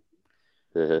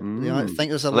 I think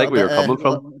there's a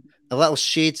little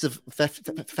shades of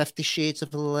 50 Shades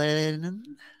of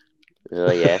Lennon.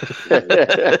 Oh yeah,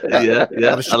 yeah.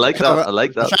 I like that.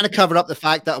 I'm trying to cover up the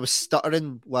fact that I was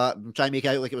stuttering. I'm trying to make it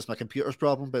out like it was my computer's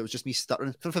problem, but it was just me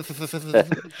stuttering.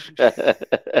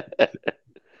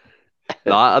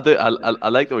 No, I do. I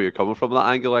like the way you're coming from that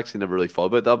angle. Actually, never really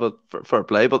thought about that, but fair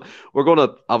play. But we're going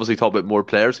to obviously talk about more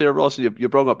players here, Ross. You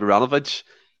brought up Juranovic,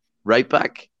 right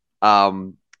back.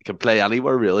 He can play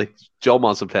anywhere, really. John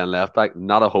Monson playing left back,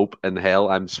 not a hope in hell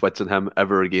I'm switching him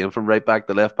ever again from right back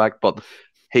to left back. But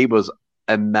he was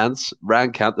immense.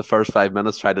 Ryan Kent, the first 5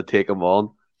 minutes, tried to take him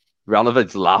on.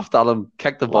 Ranovic laughed at him,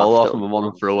 kicked the ball off him and won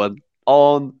a throw in.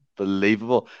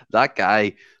 Unbelievable. That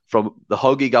guy, from the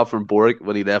hug he got from Boric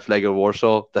when he left Legia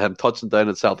Warsaw, to him touching down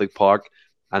at Celtic Park,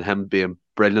 and him being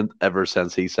brilliant ever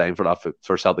since he signed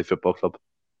for Celtic Football Club.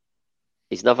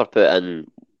 He's never put in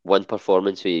one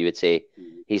performance where you would say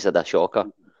he's had a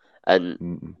shocker.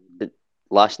 And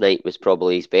last night was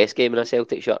probably his best game in a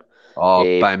Celtic shirt.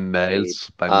 Oh, by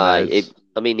miles.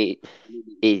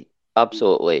 He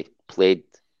absolutely played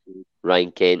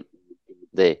Ryan Kent,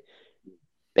 the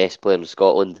best player in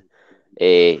Scotland.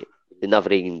 They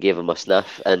never even gave him a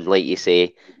sniff. And like you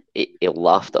say, he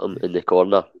laughed at him in the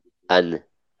corner. And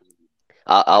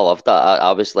I loved that.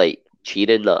 I was like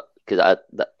cheering that, because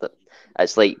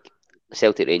it's like a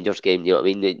Celtic Rangers game, you know what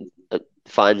I mean? The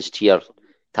fans cheer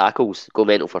tackles, go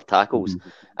mental for tackles,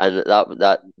 and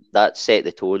that set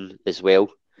the tone as well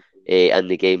in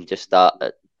the game. Just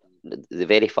that, the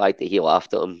very fact that he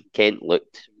laughed at him, Kent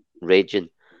looked raging.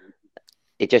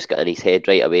 He just got in his head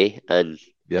right away, and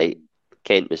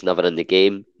Kent was never in the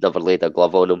game, never laid a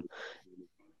glove on him.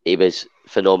 He was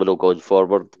phenomenal going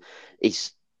forward.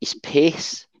 His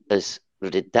pace is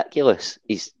ridiculous.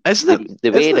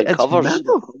 The way he recovers,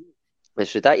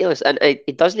 it's ridiculous, and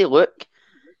it doesn't look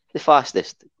the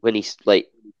fastest when he's like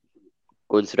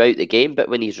going throughout the game, but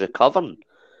when he's recovering,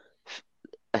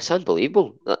 it's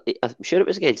unbelievable. I'm sure it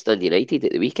was against Dundee United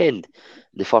at the weekend.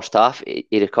 In the first half, he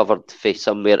recovered from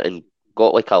somewhere and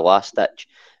got like a last ditch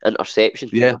interception.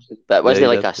 Yeah, but it wasn't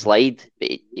like a slide.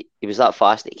 But he was that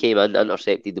fast. He came in,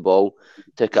 intercepted the ball,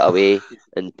 took it away,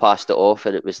 and passed it off.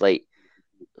 And it was like,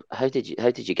 how did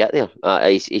you get there?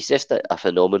 He's just a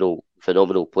phenomenal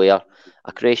player,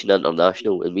 a Croatian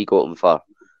international, and we got him for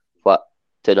what,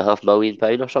 £2.5 million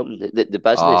or something. The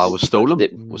business was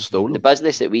stolen. Was stolen. The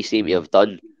business that we seem to have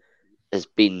done has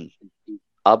been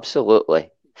absolutely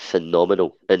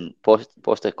phenomenal, and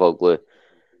Postecoglou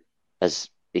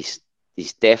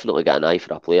he's definitely got an eye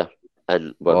for a player,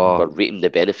 and we're reaping the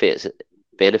benefits of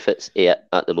it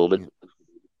at the moment.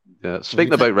 Yeah,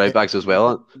 speaking about right backs as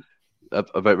well.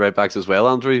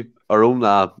 Andrew, our own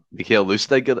Mikhail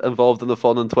Lustig got involved in the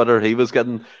fun on Twitter. He was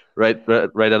getting right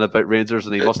in about Rangers,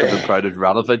 and he must have been proud of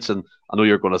Ranovic. And I know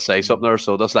you're going to say something there,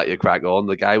 so just let you crack on.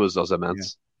 The guy was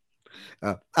immense.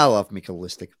 Yeah. I love Mikhail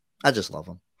Lustig. I just love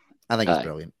him. I think he's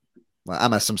brilliant. Well, I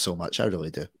miss him so much. I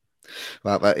really do.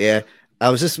 But yeah, I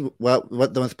was just one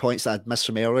of the points that I'd missed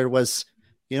from earlier was,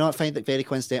 I find it very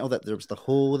coincidental that there was the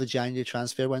whole of the January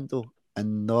transfer window,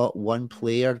 and not one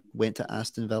player went to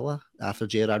Aston Villa after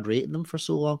Gerrard rated them for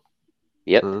so long.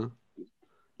 Yep.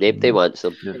 Nobody wants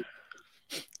them. Yeah.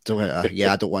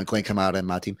 I don't want Glenn Kamara in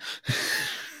my team.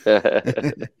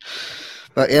 But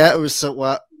yeah, it was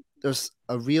there's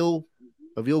a real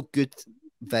good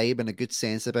vibe and a good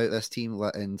sense about this team,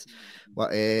 and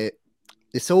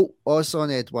they sold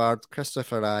Ozon Edouard,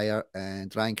 Christopher Ayer,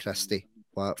 and Ryan Christie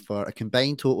for a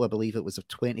combined total, I believe it was of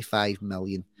 25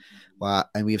 million.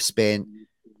 And we've spent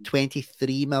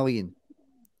 23 million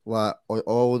on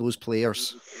all of those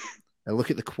players. And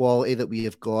look at the quality that we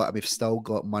have got, and we've still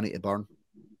got money to burn.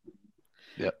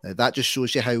 Yeah, that just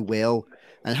shows you how well,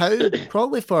 and how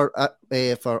probably for a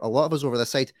lot of us over this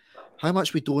side, how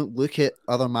much we don't look at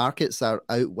other markets that are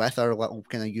out with our little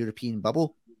kind of European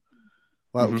bubble.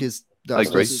 Because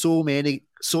there's so many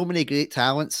great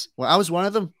talents. I was one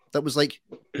of them that was like,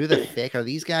 who the heck are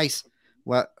these guys?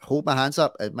 Hold my hands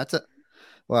up, admit it.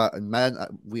 And man,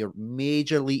 we are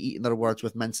majorly eating their words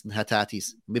with Mince and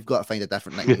Hatatis. We've got to find a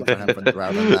different nickname for him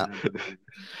rather than that.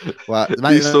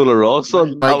 You stole a Ross,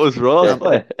 son. That was Ross.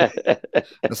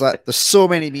 It's like there's so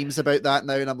many memes about that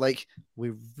now, and I'm like,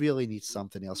 we really need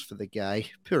something else for the guy.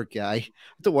 Poor guy. I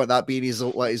don't want that being his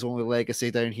only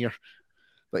legacy down here.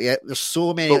 But yeah, there's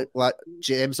so many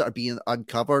gems that are being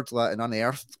uncovered and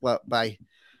unearthed by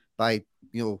the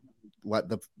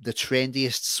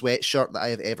trendiest sweatshirt that I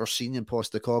have ever seen in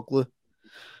Postecoglou.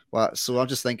 So I'm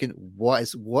just thinking, what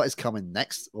is coming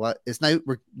next? We're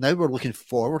looking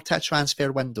forward to a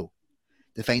transfer window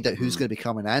to find out who's going to be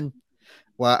coming in.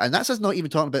 And that's just not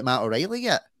even talking about Matt O'Reilly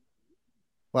yet.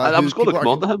 I was going to come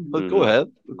on to him, but go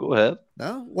ahead.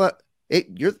 No,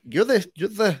 you're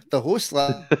the host.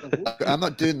 I'm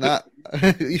not doing that.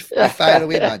 You fire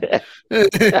away, man.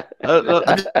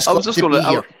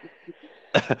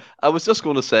 I was just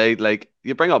going to say, like,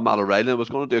 you bring up Matt O'Reilly. I was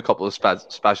going to do a couple of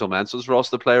special mentions, Ross,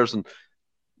 the players, and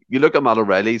you look at Matt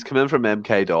O'Reilly, he's come in from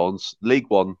MK Dons, League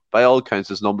One. By all accounts,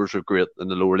 his numbers are great in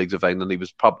the lower leagues of England.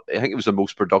 I think he was the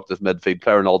most productive midfield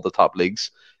player in all the top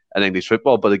leagues in English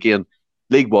football. But again,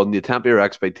 League One, you temper your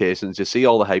expectations. You see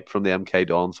all the hype from the MK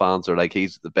Don fans are like,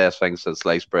 he's the best thing since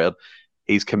sliced bread.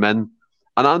 He's come in.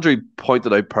 And Andrew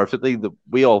pointed out perfectly that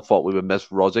we all thought we would miss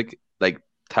Rozic like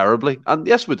terribly. And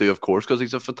yes, we do, of course, because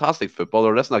he's a fantastic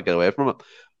footballer. Let's not get away from it.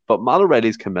 But Matt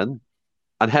O'Reilly's come in,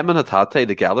 and him and Hatate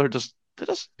together they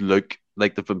just look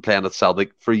like they've been playing at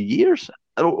Celtic for years.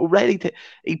 And O'Reilly,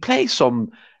 he plays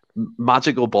some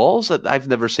magical balls that I've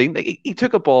never seen. Like, he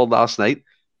took a ball last night.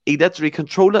 He literally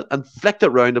controlled it and flicked it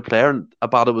round the player, and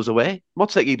about it was away.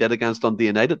 Much like he did against Dundee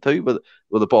United too, with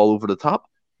the ball over the top.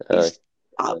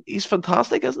 He's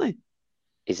fantastic, isn't he?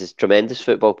 He's a tremendous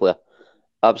football player.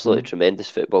 Absolutely tremendous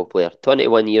football player.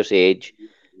 21 years of age,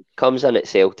 comes in at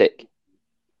Celtic,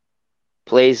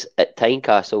 plays at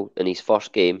Tynecastle in his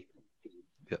first game.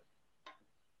 Yep.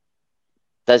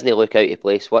 Doesn't look out of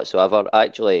place whatsoever.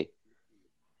 Actually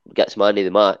gets man of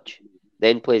the match.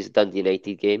 Then plays the Dundee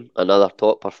United game, another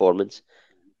top performance.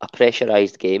 A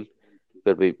pressurised game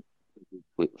where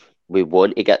we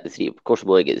want to get the 3. Of course, we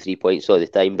want to get the 3 points all the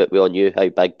time, but we all knew how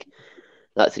big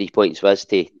that 3 points was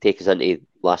to take us into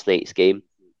last night's game.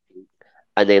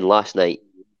 And then last night,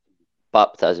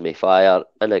 baptism of fire,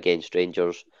 in against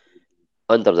Rangers,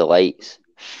 under the lights,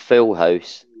 full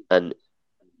house, and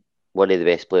one of the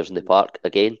best players in the park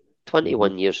again.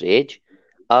 21 years of age,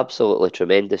 absolutely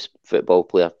tremendous football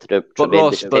player,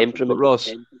 tremendous temperament. But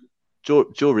Ross, Joe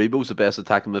Rebo's the best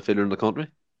attacking midfielder in the country.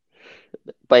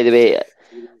 By the way,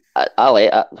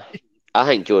 I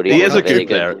think Joe Rebo is a good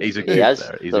player. He's a good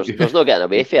player. There's no getting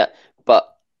away from it.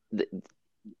 But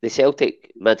the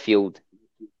Celtic midfield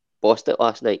bossed it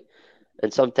last night,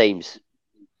 and sometimes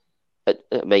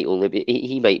it might only be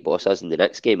he might boss us in the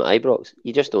next game at Ibrox.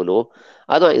 You just don't know.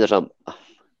 I don't think there's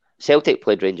Celtic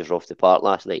played Rangers off the park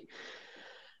last night.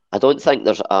 I don't think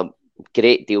there's a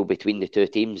great deal between the two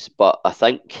teams, but I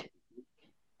think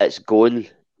it's going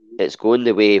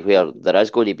the way where there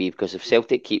is going to be, because if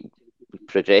Celtic keep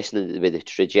progressing with the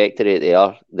trajectory that they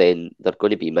are, then they're going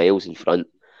to be miles in front.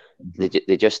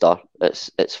 They just are.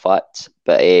 It's facts.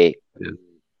 But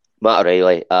Matt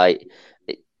O'Reilly,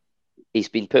 he's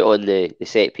been put on the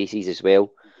set pieces as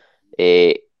well.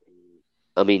 I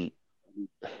mean,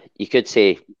 you could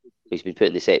say he's been put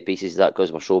in the set pieces that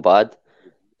because we're so bad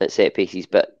at set pieces,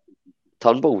 but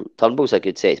Turnbull's a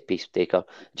good set piece taker.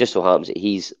 Just so happens that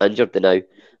he's injured now.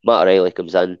 Matt O'Reilly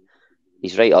comes in.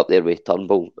 He's right up there with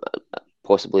Turnbull,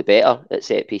 possibly better at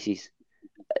set pieces.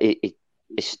 I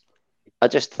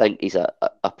just think he's a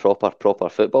proper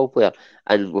football player,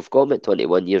 and we've got him at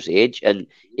 21 years of age, and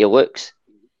he looks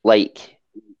like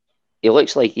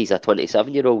he's a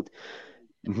 27-year-old.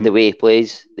 The way he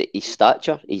plays, his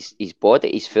stature, his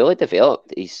body, he's fully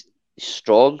developed. He's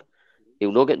strong.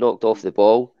 He'll not get knocked off the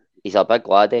ball. He's a big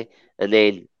laddie, and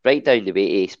then right down the way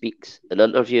he speaks in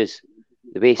interviews.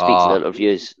 The way he speaks in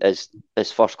interviews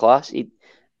is first class. You'd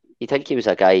think he was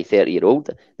a guy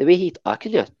 30-year-old. The way I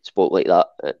couldn't have spoke like that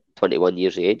at 21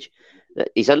 years of age.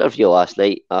 His interview last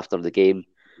night after the game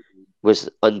was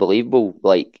unbelievable.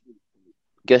 Like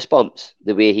goosebumps.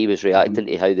 The way he was reacting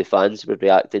to how the fans were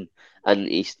reacting, and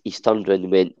he's turned around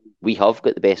and went, "We have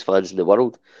got the best fans in the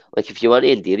world. Like if you want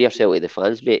to endear yourself to the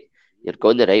fans, mate, you're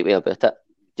going the right way about it.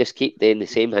 Just keep doing the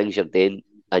same things you're doing,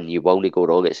 and you won't go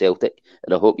wrong at Celtic.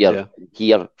 And I hope you're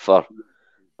here for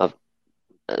a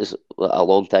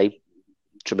long time.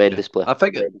 Tremendous player. I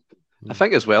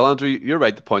think as well, Andrew, you're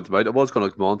right to point him out. I was going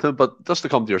to come on to him, but just to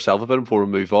come to yourself a bit before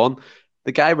we move on,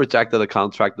 the guy rejected a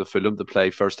contract with Fulham to play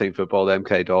first team football at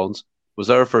MK Dons. Was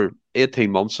there for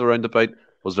 18 months around about.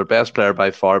 Was their best player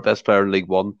by far, best player in League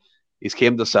One. He's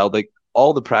came to Celtic.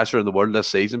 All the pressure in the world this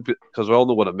season, because we all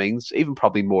know what it means, even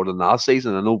probably more than last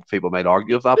season. I know people might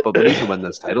argue with that, but we need to win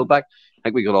this title back. I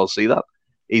think we could all see that.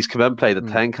 He's come in, played at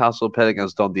Tynecastle, played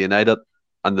against Dundee United,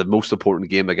 and the most important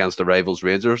game against the rivals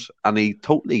Rangers, and he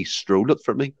totally strolled it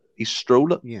for me. He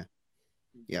strolled it.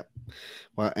 Yeah.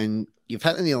 Well, and you've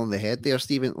hit the nail on the head there,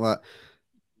 Stephen. Well,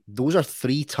 those are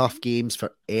 3 tough games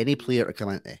for any player to come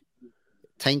into.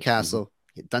 Tynecastle,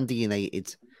 Dundee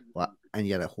United, and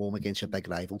you're at home against your big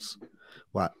rivals.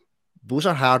 Those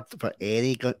are hard for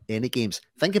any games.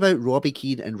 Think about Robbie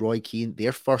Keane and Roy Keane,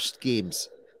 their first games,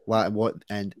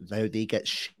 and how they get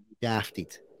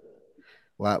shafted.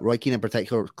 Roy Keane in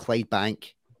particular, Clyde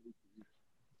Bank.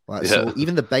 So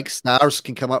even the big stars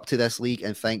can come up to this league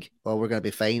and think, well, we're going to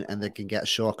be fine, and they can get a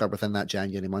shocker within that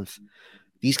January month.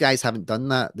 These guys haven't done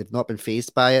that. They've not been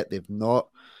fazed by it. They've not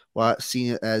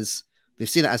seen it as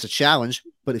a challenge,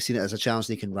 but they've seen it as a challenge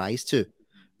they can rise to.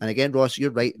 And again, Ross,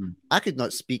 you're right. I could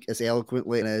not speak as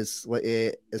eloquently and as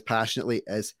passionately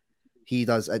as he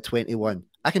does at 21.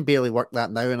 I can barely work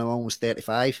that now, and I'm almost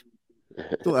 35.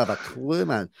 Don't have a clue,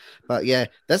 man. But yeah,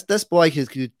 this boy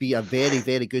could be a very,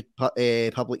 very good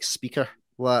public speaker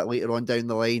later on down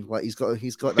the line. Like he's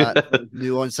got that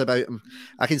nuance about him.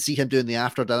 I can see him doing the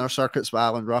after dinner circuits with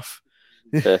Alan Ruff.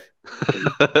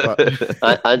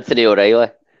 Anthony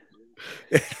O'Reilly.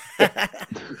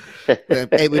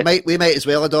 Hey, we might as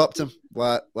well adopt him.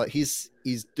 Like he's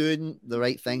doing the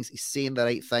right things. He's saying the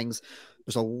right things.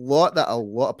 There's a lot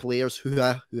of players who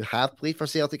have played for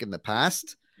Celtic in the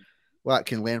past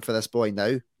can learn for this boy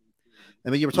now. I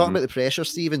mean, you were talking about the pressure,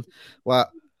 Stephen.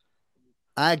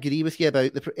 I agree with you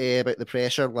about the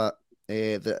pressure.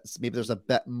 That maybe there's a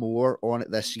bit more on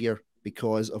it this year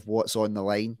because of what's on the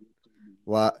line.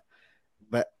 But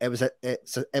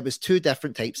it was two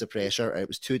different types of pressure. It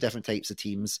was two different types of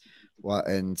teams.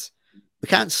 And we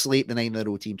can't slate the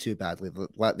 9-0 team too badly.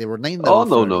 They were 9-0. Oh,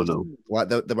 no.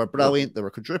 They were brilliant. They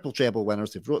were quadruple treble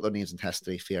winners. They've wrote their names in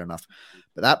history. Fair enough.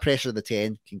 But that pressure of the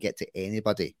 10 can get to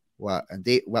anybody.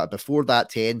 Before that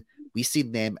 10, we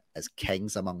seen them as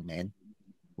kings among men.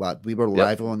 We were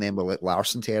rivaling them with like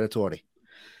Larson territory.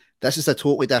 This is a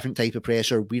totally different type of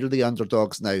pressure. We're the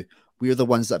underdogs now. We're the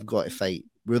ones that have got to fight.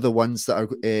 We're the ones that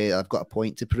have got a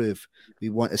point to prove. We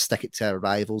want to stick it to our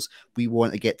rivals. We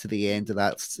want to get to the end of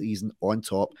that season on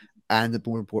top, and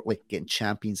more importantly, getting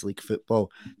Champions League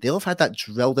football. They'll have had that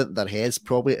drilled into their heads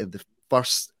probably at the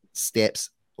first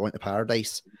steps onto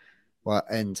paradise,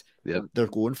 and they're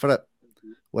going for it.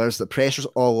 Whereas the pressure's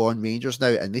all on Rangers now,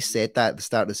 and they said that at the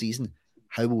start of the season.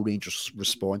 How will Rangers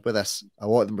respond with this? A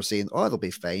lot of them were saying, "Oh, they'll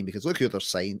be fine because look who they're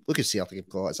signing. Look who Celtic have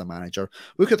got as a manager.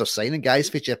 Look who they're signing guys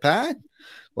for Japan."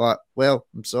 Well,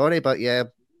 I'm sorry, but yeah.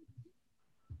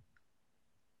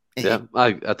 Yeah,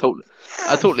 I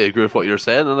totally agree with what you're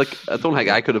saying, and I don't think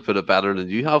I could have put it better than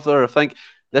you have there. I think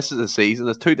this is the season.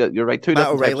 There's you're right. Matt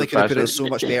O'Reilly could have put it so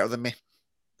much better than me.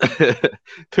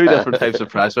 Two different types of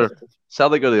pressure.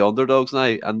 Celtic are the underdogs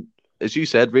now, and as you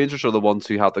said, Rangers are the ones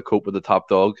who have to cope with the top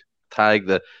dog tag,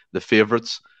 the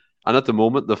favourites, and at the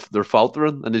moment they're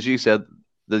faltering. And as you said,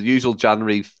 the usual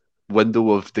January window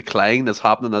of decline is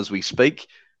happening as we speak.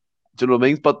 Do you know what I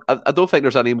mean? But I don't think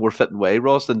there's any more fitting way,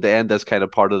 Ross, than to end this kind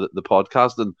of part of the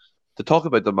podcast and to talk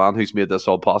about the man who's made this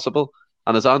all possible.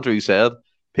 And as Andrew said,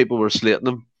 people were slating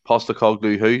him,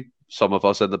 Postecoglou who. Some of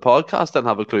us in the podcast didn't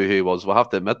have a clue who he was. We'll have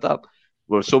to admit that.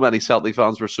 Where so many Celtic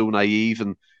fans were so naive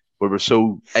and we were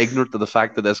so ignorant to the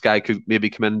fact that this guy could maybe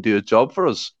come in and do a job for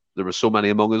us. There were so many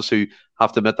among us who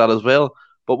have to admit that as well.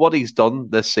 But what he's done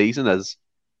this season is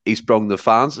he's brought the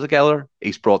fans together.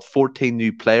 He's brought 14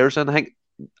 new players in. I think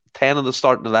 10 in the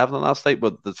starting 11 last night,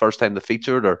 but the first time they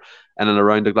featured or in and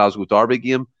around the Glasgow Derby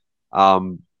game.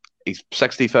 He's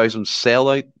 60,000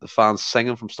 sellout. The fans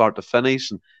singing from start to finish.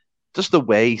 And just the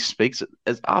way he speaks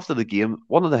is after the game,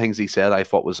 one of the things he said I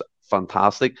thought was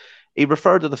fantastic. He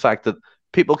referred to the fact that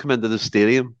people come into the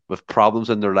stadium with problems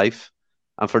in their life.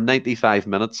 And for 95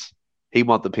 minutes, he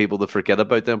wanted people to forget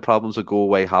about them problems and go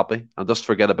away happy and just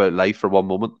forget about life for one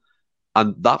moment.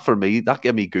 And that, for me, that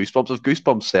gave me goosebumps. I've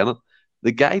goosebumps saying it.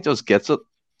 The guy just gets it.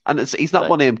 And he's not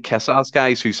one of them kiss-ass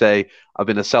guys who say, I've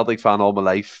been a Celtic fan all my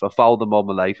life. I've followed them all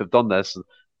my life. I've done this and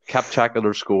kept track of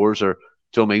their scores or,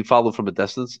 do you know what I mean, followed from a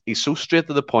distance. He's so straight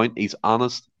to the point. He's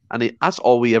honest. And that's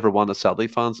all we ever want as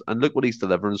Celtic fans. And look what he's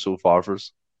delivering so far for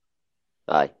us.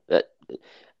 Aye.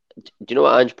 Do you know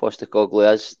what Ange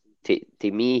Postecoglou is?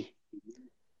 To me,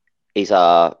 he's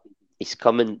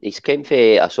come from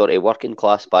a sort of working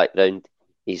class background.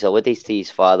 He's alluded to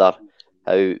his father,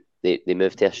 how they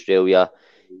moved to Australia.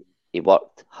 He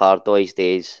worked hard all his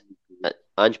days.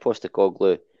 Ange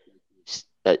Postecoglou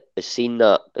has seen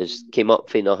that, has came up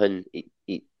for nothing.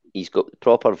 He's got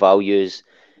proper values,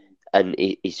 and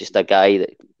he's just a guy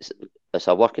that's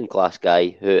a working class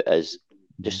guy who is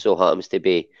just so happens to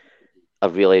be a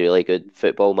really, really good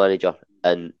football manager.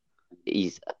 And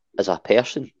he's, as a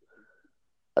person,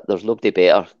 there's nobody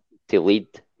better to lead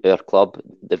our club.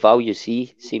 The values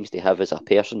he seems to have as a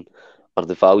person are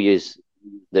the values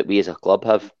that we as a club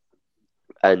have.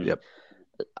 And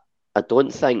I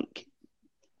don't think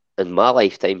in my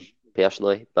lifetime,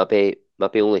 personally,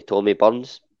 maybe only Tommy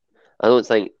Burns, I don't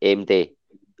think MD,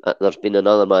 there's been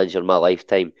another manager in my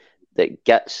lifetime that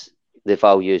gets the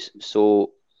values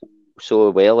so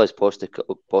well as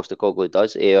Postecoglou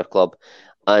does at our club,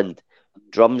 and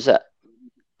drums it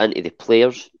into the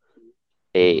players,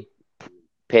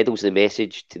 peddles the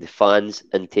message to the fans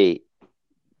and to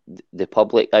the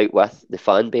public out with the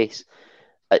fan base.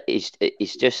 It's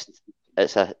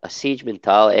a siege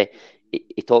mentality.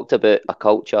 he talked about a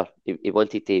culture. He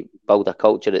wanted to build a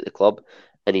culture at the club,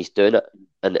 and he's doing it.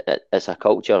 And it's a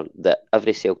culture that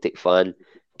every Celtic fan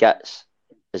gets,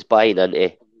 is buying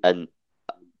into, and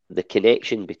the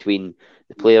connection between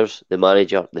the players, the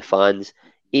manager, the fans,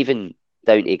 even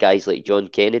down to guys like John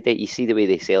Kennedy. You see the way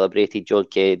they celebrated John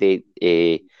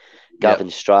Kennedy,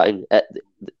 Gavin Stratton,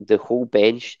 the whole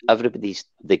bench, everybody's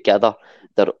together.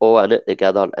 They're all in it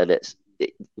together, and it's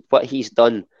what he's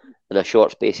done in a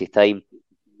short space of time.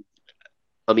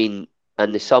 I mean,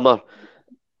 in the summer,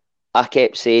 I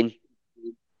kept saying,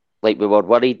 like, we were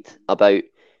worried about,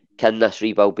 can this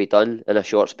rebuild be done in a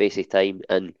short space of time?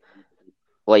 And,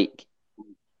 like,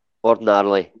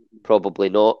 ordinarily, probably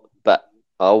not. But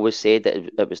I always said that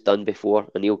it was done before.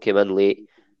 O'Neill came in late,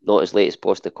 not as late as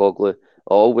Postecoglou. I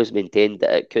always maintained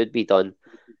that it could be done.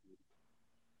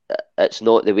 It's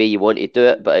not the way you want to do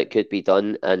it, but it could be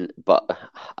done. But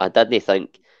I didn't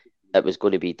think it was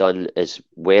going to be done as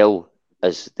well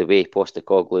as the way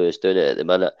Postecoglou is doing it at the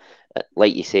minute.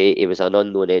 Like you say, he was an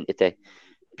unknown entity.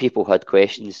 People had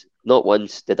questions. Not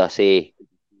once did I say,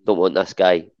 don't want this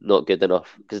guy, not good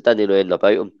enough, because I didn't know anything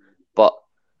about him. But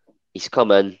he's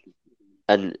come in,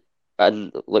 and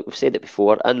like we've said it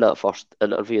before, in that first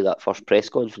interview, that first press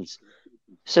conference,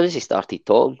 as soon as he started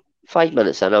talking, 5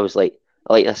 minutes in, I was like,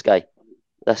 I like this guy.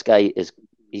 This guy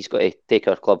he's got to take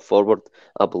our club forward.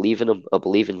 I believe in him. I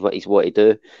believe in what he's want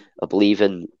to do. I believe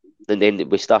in, and then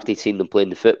we started seeing them playing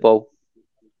the football.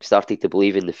 Started to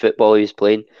believe in the football he was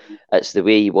playing. It's the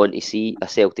way you want to see a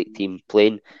Celtic team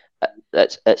playing.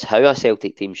 It's how a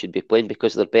Celtic team should be playing,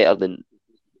 because they're better than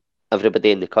everybody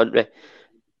in the country.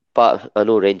 But I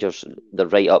know Rangers, they're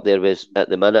right up there with us at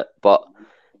the minute. But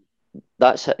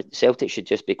Celtic should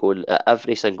just be going at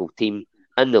every single team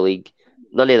in the league.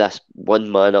 None of this one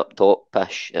man up top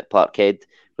pish at Parkhead,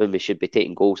 when we should be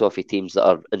taking goals off of teams that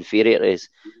are inferior to us.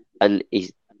 And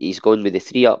he's gone with the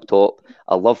three up top.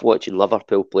 I love watching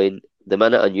Liverpool playing. The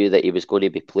minute I knew that he was going to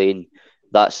be playing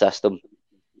that system,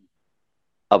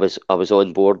 I was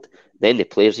on board. Then the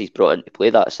players he's brought in to play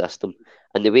that system,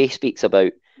 and the way he speaks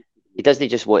about, he doesn't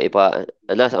just want to bat.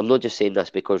 And I'm not just saying this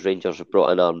because Rangers have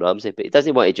brought in Aaron Ramsey, but he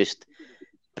doesn't want to just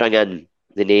bring in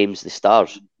the names, the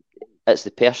stars. It's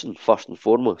the person first and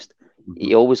foremost.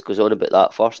 He always goes on about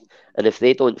that first. And if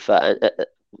they don't fit in,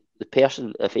 the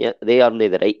person, if they aren't the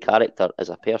right character as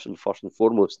a person first and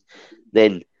foremost,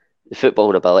 then the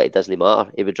footballing ability doesn't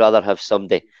matter. He would rather have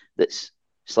somebody that's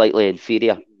slightly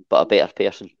inferior but a better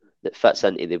person that fits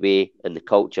into the way and the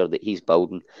culture that he's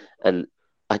building. And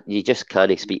you just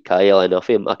can't speak highly enough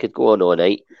of him. I could go on all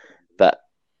night, but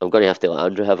I'm going to have to let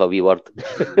Andrew have a wee word.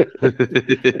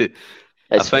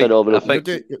 It's phenomenal.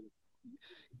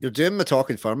 You're doing the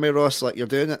talking for me, Ross. Like, you're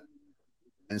doing it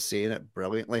and saying it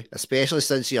brilliantly, especially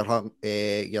since you're rough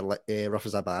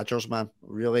as a Badgers, man.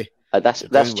 Really,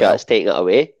 this chat's taking it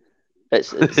away. It's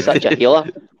such a healer.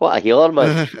 What a healer,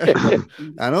 man.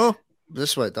 I know.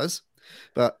 This is what it does.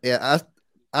 But yeah,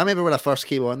 I remember when I first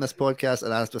came on this podcast,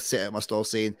 and I was just sitting at my stall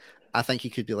saying, I think he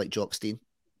could be like Jock Stein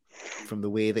from the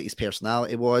way that his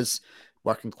personality was,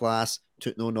 working class,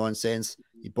 took no nonsense.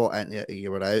 You bought into it,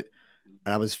 you were out.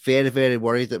 And I was very, very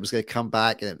worried that it was going to come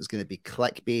back and it was going to be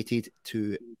clickbaited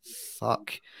to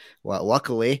fuck. Well,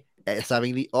 luckily, it's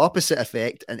having the opposite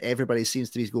effect, and everybody seems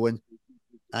to be going,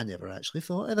 I never actually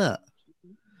thought of that.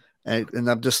 And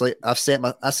I'm just like, I set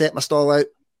my stall out,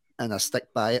 and I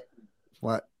stick by it.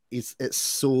 It's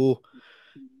so,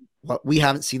 we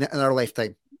haven't seen it in our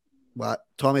lifetime.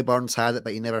 Tommy Burns had it,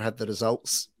 but he never had the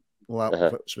results.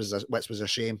 Which was a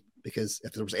shame, because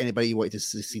if there was anybody you wanted to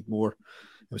succeed more,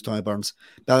 it was Tommy Burns.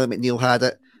 Billy McNeil had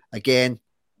it again,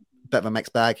 bit of a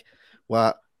mixed bag.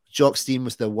 Jock Stein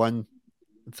was the one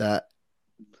that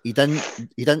he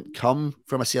didn't come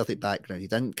from a Celtic background. He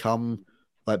didn't come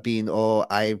like being,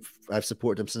 I've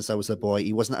supported him since I was a boy.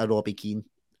 He wasn't a Robbie Keane.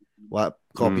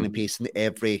 Copying and pasting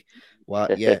every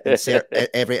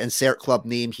insert club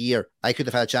name here. I could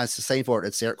have had a chance to sign for it.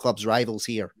 Insert club's rivals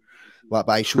here. But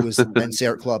I chose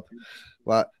insert club.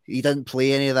 He didn't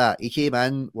play any of that. He came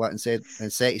in and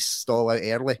set his stall out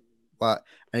early.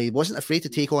 And he wasn't afraid to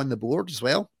take on the board as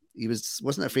well. He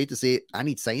wasn't afraid to say, I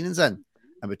need signings in,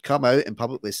 and would come out and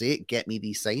publicly say, get me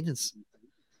these signings.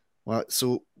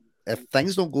 So if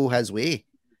things don't go his way,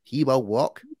 he will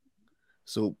walk.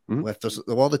 So if there's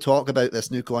all the talk about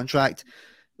this new contract,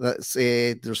 let's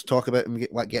say there's talk about him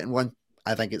getting one,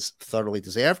 I think it's thoroughly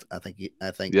deserved. I think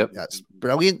that's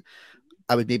brilliant.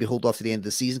 I would maybe hold off to the end of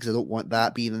the season because I don't want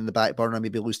that being in the back burner and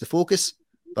maybe lose the focus.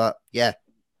 But yeah,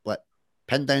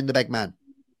 pin down the big man.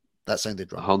 That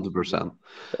sounded wrong. 100%.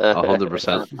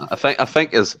 100%. I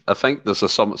think there's a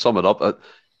sum it up.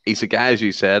 he's a guy, as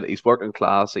you said, he's working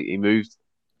class. He moved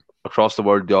across the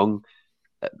world young.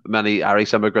 Many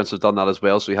Irish immigrants have done that as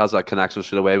well, so he has that connection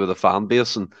straight away with the fan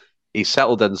base, and he's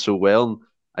settled in so well. And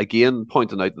again,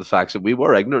 pointing out the facts that we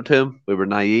were ignorant to him, we were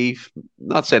naive.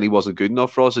 Not saying he wasn't good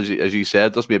enough for us, as you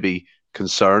said, just maybe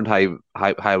concerned how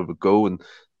it would go and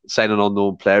signing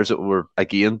unknown players that we were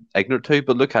again ignorant to.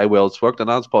 But look how well it's worked, and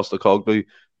Ange Postecoglou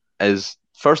is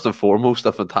first and foremost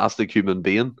a fantastic human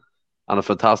being and a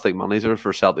fantastic manager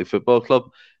for Celtic Football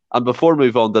Club. And before we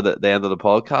move on to the end of the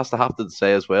podcast, I have to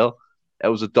say as well, it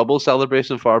was a double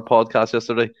celebration for our podcast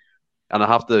yesterday. And I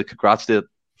have to congratulate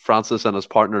Francis and his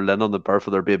partner Lynn on the birth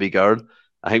of their baby girl.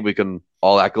 I think we can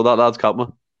all echo that, lads, can't we?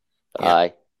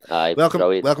 Aye. Welcome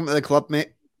to the club,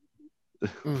 mate.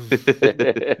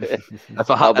 if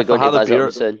I had a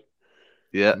beer,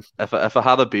 yeah. If I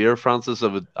had a beer, Francis,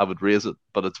 I would raise it,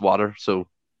 but it's water. So,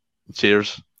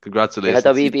 cheers, congratulations.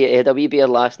 He had a wee beer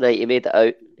last night. He made it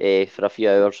out for a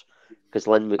few hours because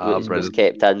Lynn was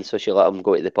kept in, so she let him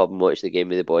go to the pub and watch the game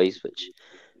with the boys. Which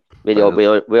we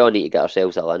all need to get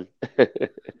ourselves a Lynn.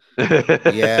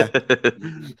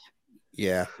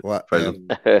 yeah. What?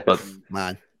 But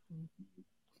man.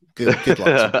 Good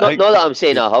luck. Not that I'm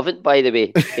saying I haven't, by the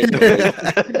way.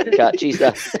 Catches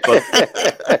that.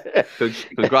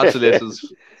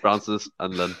 Congratulations, Francis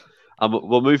and Lynn.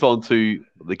 We'll move on to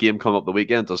the game coming up the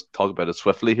weekend. Just talk about it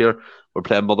swiftly here. We're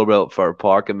playing Motherwell at Fair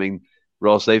Park. I mean,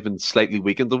 Ross, they've been slightly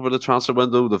weakened over the transfer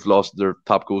window. They've lost their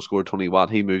top goal scorer, Tony Watt.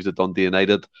 He moved to Dundee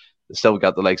United. They still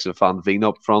got the likes of Van Veen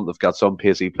up front. They've got some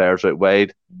pacey players out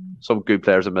wide, some good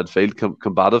players in midfield,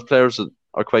 combative players that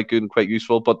are quite good and quite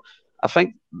useful. But I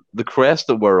think the crest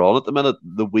that we're on at the minute,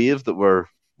 the wave that we're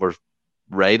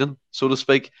riding, so to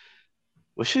speak,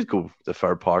 we should go to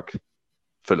Fair Park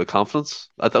full of confidence.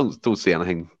 I don't see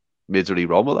anything majorly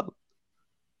wrong with that.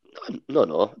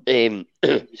 No.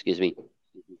 Excuse me.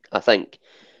 I think,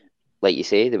 like you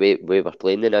say, the way we're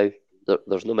playing now,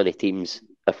 there's not many teams,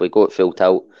 if we go at full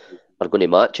tilt, are going to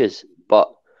match us.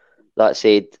 But that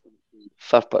said,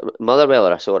 Motherwell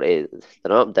are they're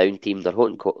an up and down team. They're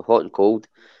hot and cold.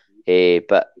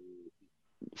 But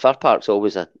Fair Park's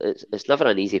always it's never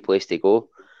an easy place to go.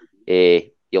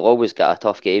 You'll always get a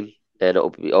tough game, and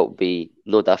it'll be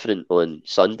no different on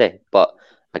Sunday. But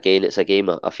again, it's a game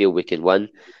I feel we can win,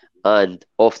 and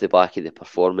off the back of the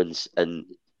performance, and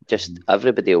just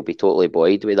everybody will be totally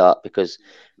buoyed with that, because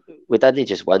we didn't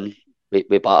just win,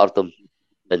 we battered them,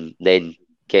 and then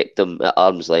kept them at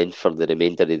arm's length for the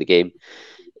remainder of the game,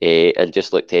 and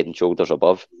just looked head and shoulders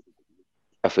above.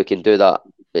 If we can do that,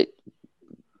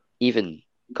 even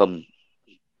come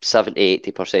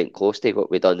 70-80% close to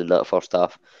what we've done in that first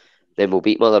half, then we'll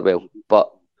beat Motherwell.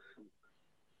 But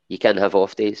you can have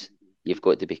off days. You've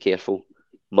got to be careful.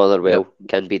 Motherwell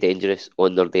can be dangerous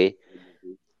on their day.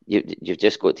 You've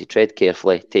just got to tread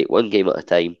carefully, take one game at a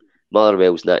time.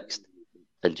 Motherwell's next,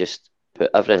 and just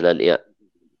put everything into it.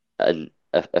 And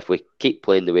if we keep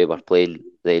playing the way we're playing,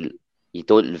 then you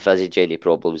don't envisage any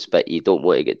problems, but you don't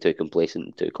want to get too complacent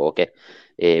and too cocky,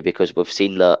 because we've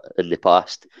seen that in the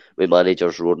past with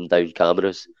managers roaring down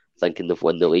cameras thinking they've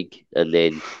won the league, and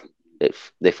then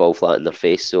they fall flat in their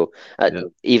face. So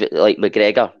even like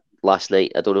McGregor last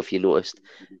night, I don't know if you noticed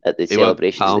at the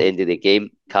celebrations at the end of the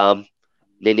game, calm.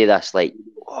 None of this because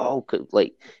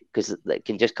it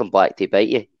can just come back to bite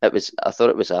you. I thought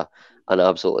it was an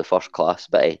absolutely first class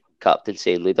bit of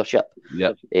captaincy and leadership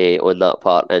on that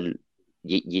part, and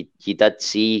you did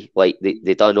see like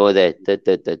they done all the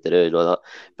and all that,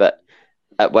 but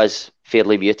it was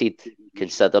fairly muted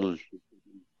considering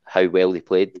how well they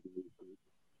played.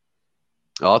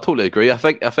 Oh, I totally agree. I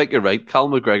think you're right. Cal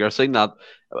McGregor saying that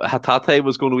Hatate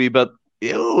was going a wee bit,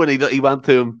 and he went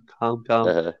to him, calm,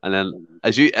 and then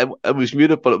it was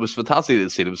muted, but it was fantastic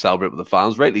to see him celebrate with the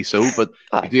fans, rightly so. But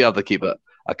you do have to keep a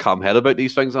calm head about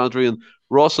these things, Andrew. And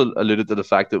Ross alluded to the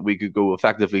fact that we could go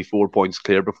effectively 4 points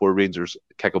clear before Rangers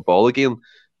kick a ball again.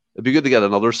 It'd be good to get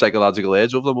another psychological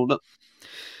edge over them, wouldn't it?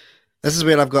 This is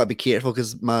where I've got to be careful,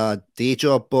 because my day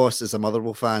job boss is a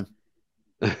Motherwell fan.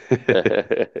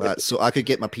 So I could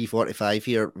get my P45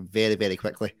 here very, very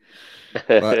quickly.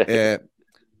 But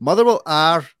Motherwell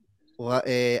are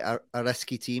a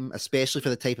risky team, especially for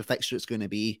the type of fixture it's going to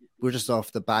be. We're just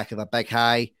off the back of a big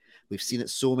high. We've seen it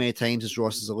so many times, as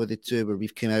Ross has alluded to, where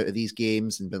we've come out of these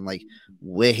games and been like,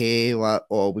 we've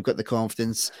got the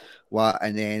confidence,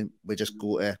 and then we just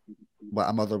go to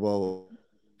a Motherwell,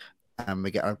 and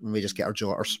we just get our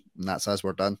jotters, and that's as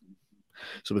we're done.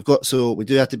 So we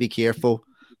do have to be careful.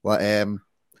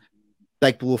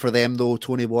 Big blow for them though.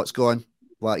 Tony Watt's gone.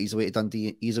 He's away to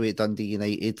Dundee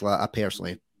United. I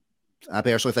personally I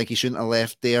personally think he shouldn't have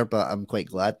left there, but I'm quite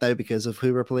glad now because of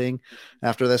who we're playing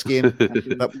after this game.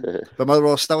 but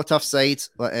Motherwell still a tough side.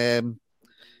 But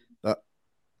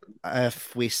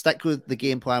if we stick with the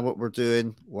game plan, what we're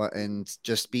doing, and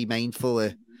just be mindful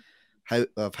of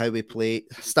how we play,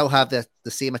 still have the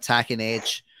same attacking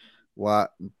edge,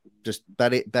 just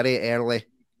very early,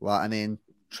 and then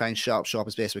try and shut up shop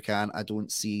as best we can. I don't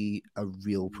see a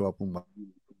real problem with.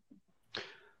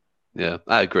 Yeah,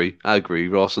 I agree,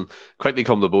 Ross. And quickly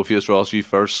come to both of you, Ross. You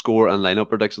first, score and lineup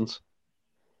predictions.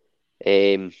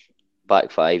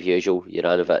 Back five, usual.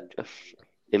 Juranovic.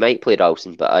 He might play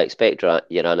Ralston, but I expect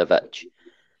Juranovic,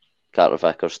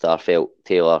 Carter-Vickers, Starfelt,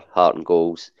 Taylor, Hart and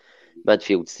goals.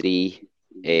 Midfield three.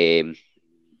 I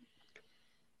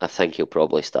think he'll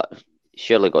probably start.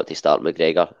 Surely got to start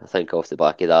McGregor. I think off the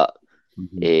back of that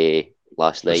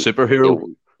last night.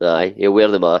 Superhero. He'll wear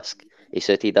the mask. He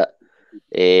suited it.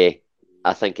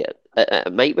 I think it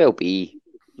might well be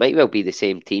the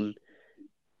same team,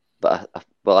 but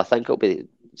I think it'll be the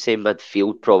same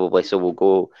midfield probably. So we'll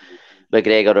go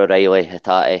McGregor, O'Reilly,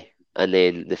 Hatate, and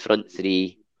then the front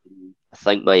three. I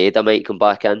think Maeda might come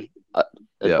back in.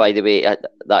 And by the way,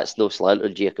 that's no slant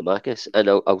on Giacomakis, and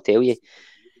I'll tell you,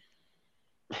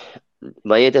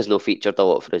 Maeda's no featured a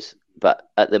lot for us, but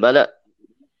at the minute,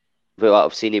 what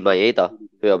I've seen in Maeda,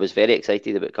 who I was very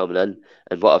excited about coming in,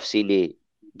 and what I've seen in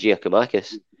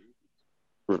Giacomakis,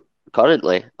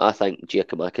 currently, I think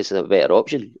Giacomakis is a better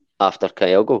option after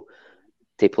Kyogo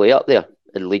to play up there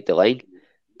and lead the line.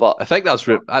 But I think that's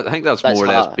more or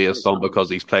less based on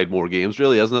because he's played more games,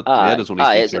 really, isn't it? I was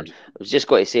just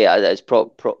going to say it's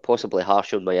possibly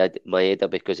harsh on Maeda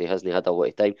because he hasn't had a lot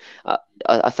of time.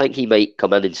 I think he might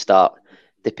come in and start,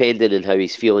 depending on how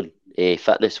he's feeling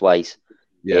fitness-wise.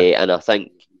 And I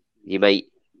think he might.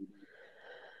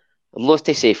 I'm loath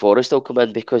to say Forrest will come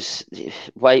in because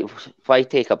why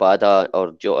take Abada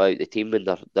or Jota out the team when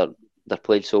they're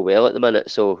playing so well at the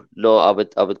minute? So no, I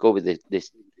would go with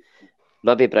this.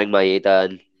 Maybe bring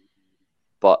Maeda in,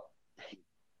 but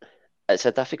it's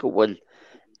a difficult one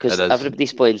because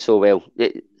everybody's playing so well.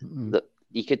 You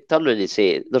could turn around and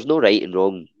say there's no right and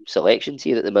wrong selections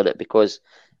here at the minute because,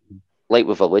 like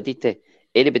we've alluded to,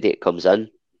 anybody that comes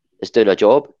in is doing a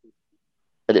job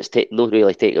and it's not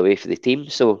really taken away from the team.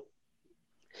 So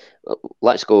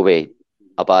let's go with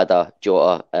Abada,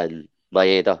 Jota and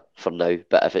Maeda for now.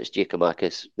 But if it's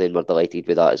Giacomakis, then we're delighted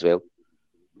with that as well.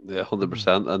 Yeah,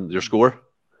 100%. And your score?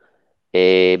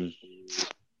 2-0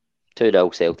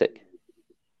 Celtic.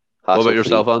 What about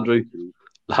yourself, Andrew?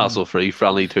 Hassle-free,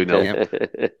 friendly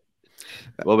 2-0.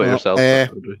 What about yourself,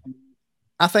 Andrew?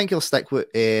 I think he'll stick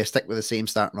with the same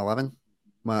starting 11.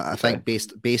 I think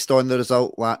based on the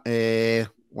result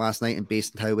last night and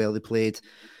based on how well they played,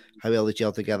 how well they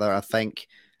gelled together, I think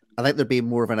there'd be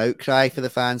more of an outcry for the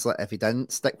fans like if he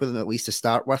didn't stick with them at least to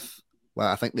start with. Well,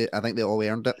 I think they all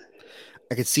earned it.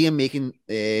 I could see him making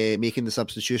the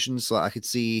substitutions. Like I could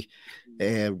see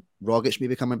Rogic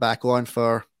maybe coming back on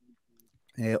for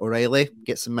O'Reilly,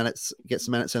 get some minutes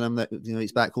in him that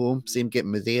he's back home. Same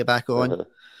getting Medea back on.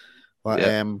 But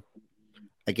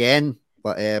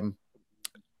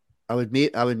I would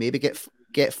maybe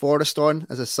get Forrest on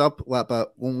as a sub,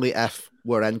 but only if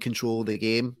we're in control of the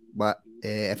game. But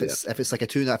if it's like a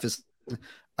 2-0,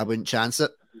 I wouldn't chance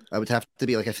it. I would have to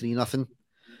be like a 3-0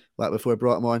 before I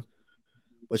brought him on.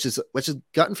 Which is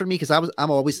gutting for me because I'm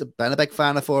always been a big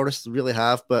fan of Forrest, really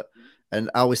have.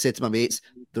 And I always said to my mates,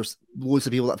 there's loads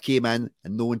of people that came in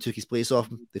and no one took his place off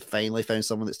him. They finally found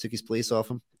someone that took his place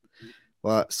off him.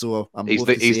 But so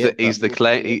he's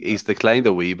declined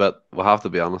a wee bit. We'll have to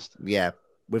be honest. Yeah,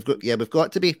 we've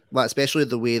got to be, especially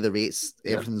the way the rates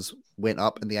everything's went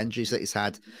up and the injuries that he's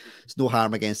had. It's no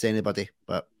harm against anybody,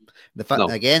 but the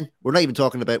fact again, we're not even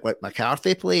talking about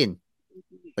McCarthy playing.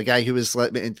 The guy who was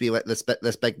meant to be this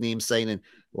big name signing,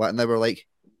 and they were like,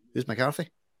 "Who's McCarthy?"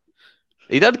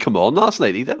 He did come on last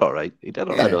night. He did all right. He did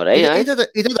all right,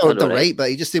 but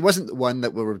he wasn't the one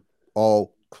that we were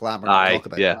all clamoring to talk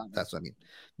about. Yeah. That's what I mean.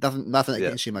 Nothing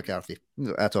against you, McCarthy,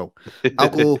 at all. I'll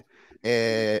go.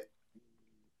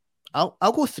 I'll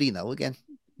go 3-0 again.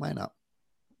 Why not?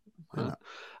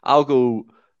 I'll go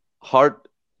Hart,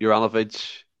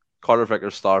 Juranovic,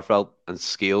 Carter-Vickers, Starfelt, and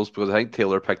Scales because I think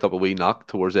Taylor picked up a wee knock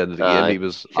towards the end of the game. He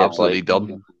was absolutely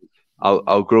done.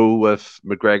 I'll go with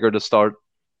McGregor to start.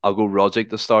 I'll go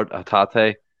Rogic to start.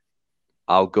 Hatate.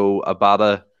 I'll go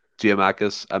Abada,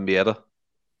 Giacomakis, and Maeda.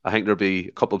 I think there'll be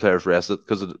a couple of players rested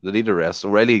because they need a rest.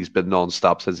 O'Reilly's been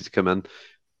non-stop since he's come in.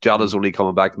 Jota's only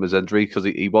coming back from his injury because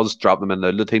he was dropping him in and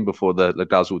out of the team before the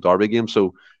Glasgow Derby game.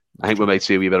 So I think we might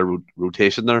see a wee bit of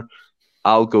rotation there.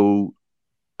 I'll go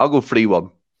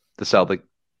 3-1 to Celtic.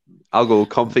 I'll go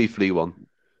comfy 3-1.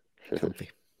 Comfy.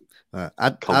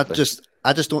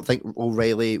 I just don't think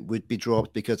O'Reilly would be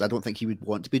dropped because I don't think he would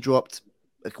want to be dropped.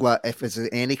 Like, if it's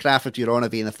any craft, if you're on a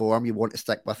vein of form, you want to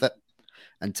stick with it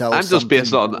until I'm just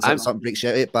based on something breaks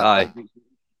out of it. But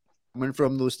coming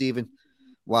from though, Stephen,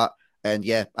 and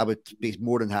yeah, I would be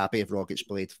more than happy if Rogic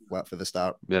played for the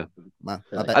start. Yeah,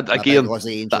 again,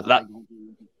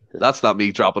 that's not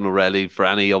me dropping O'Reilly for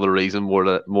any other reason,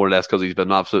 more or less because he's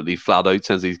been absolutely flat out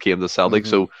since he came to Celtic.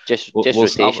 So just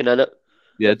rotation in it.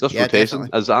 Yeah, just rotation.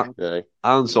 Definitely.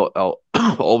 As Alan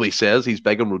always says, he's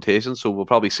big on rotation, so we'll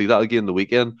probably see that again the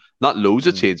weekend. Not loads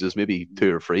of changes, maybe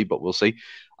 2 or 3, but we'll see.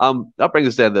 That brings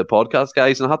us down to the podcast,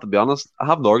 guys. And I have to be honest, I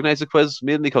haven't organised a quiz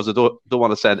mainly because I don't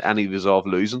want to send any of you off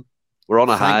losing. We're on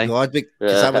a high. Thank God,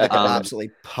 because I would have got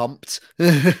absolutely pumped. I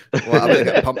would have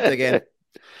got pumped again.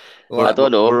 Well, I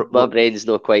don't know. My brain's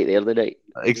not quite there tonight.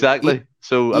 Exactly.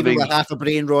 So even with half a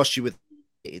brain, Ross, you would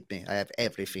hate me. I have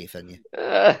every faith in you.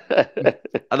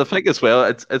 And I think as well,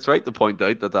 it's right to point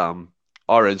out that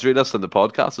our injury list in the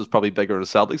podcast is probably bigger than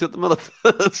Celtics at the minute.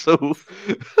 So,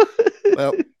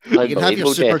 well, you can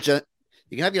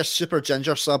have your super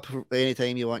ginger sub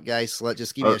anytime you want, guys. So let's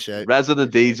just give you a shout.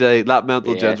 Resident DJ, that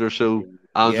mental ginger show.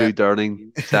 Andrew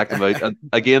Durning, check him out. And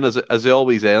again, as they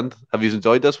always end, have you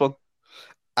enjoyed this one?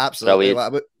 Absolutely.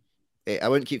 I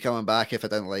wouldn't keep coming back if I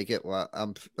didn't like it.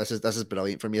 This is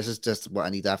brilliant for me. This is just what I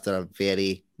need after a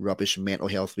very rubbish mental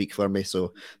health week for me.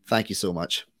 So thank you so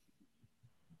much.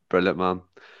 Brilliant, man.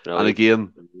 Brilliant. And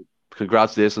again,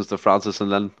 congratulations to Francis and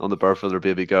Lynn on the birth of their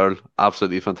baby girl.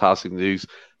 Absolutely fantastic news.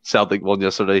 Celtic won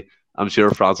yesterday. I'm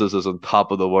sure Francis is on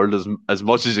top of the world as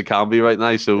much as you can be right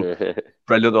now. So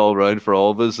brilliant all round for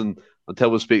all of us. And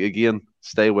until we speak again,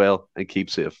 stay well and keep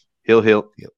safe. Hail, hail. Yep.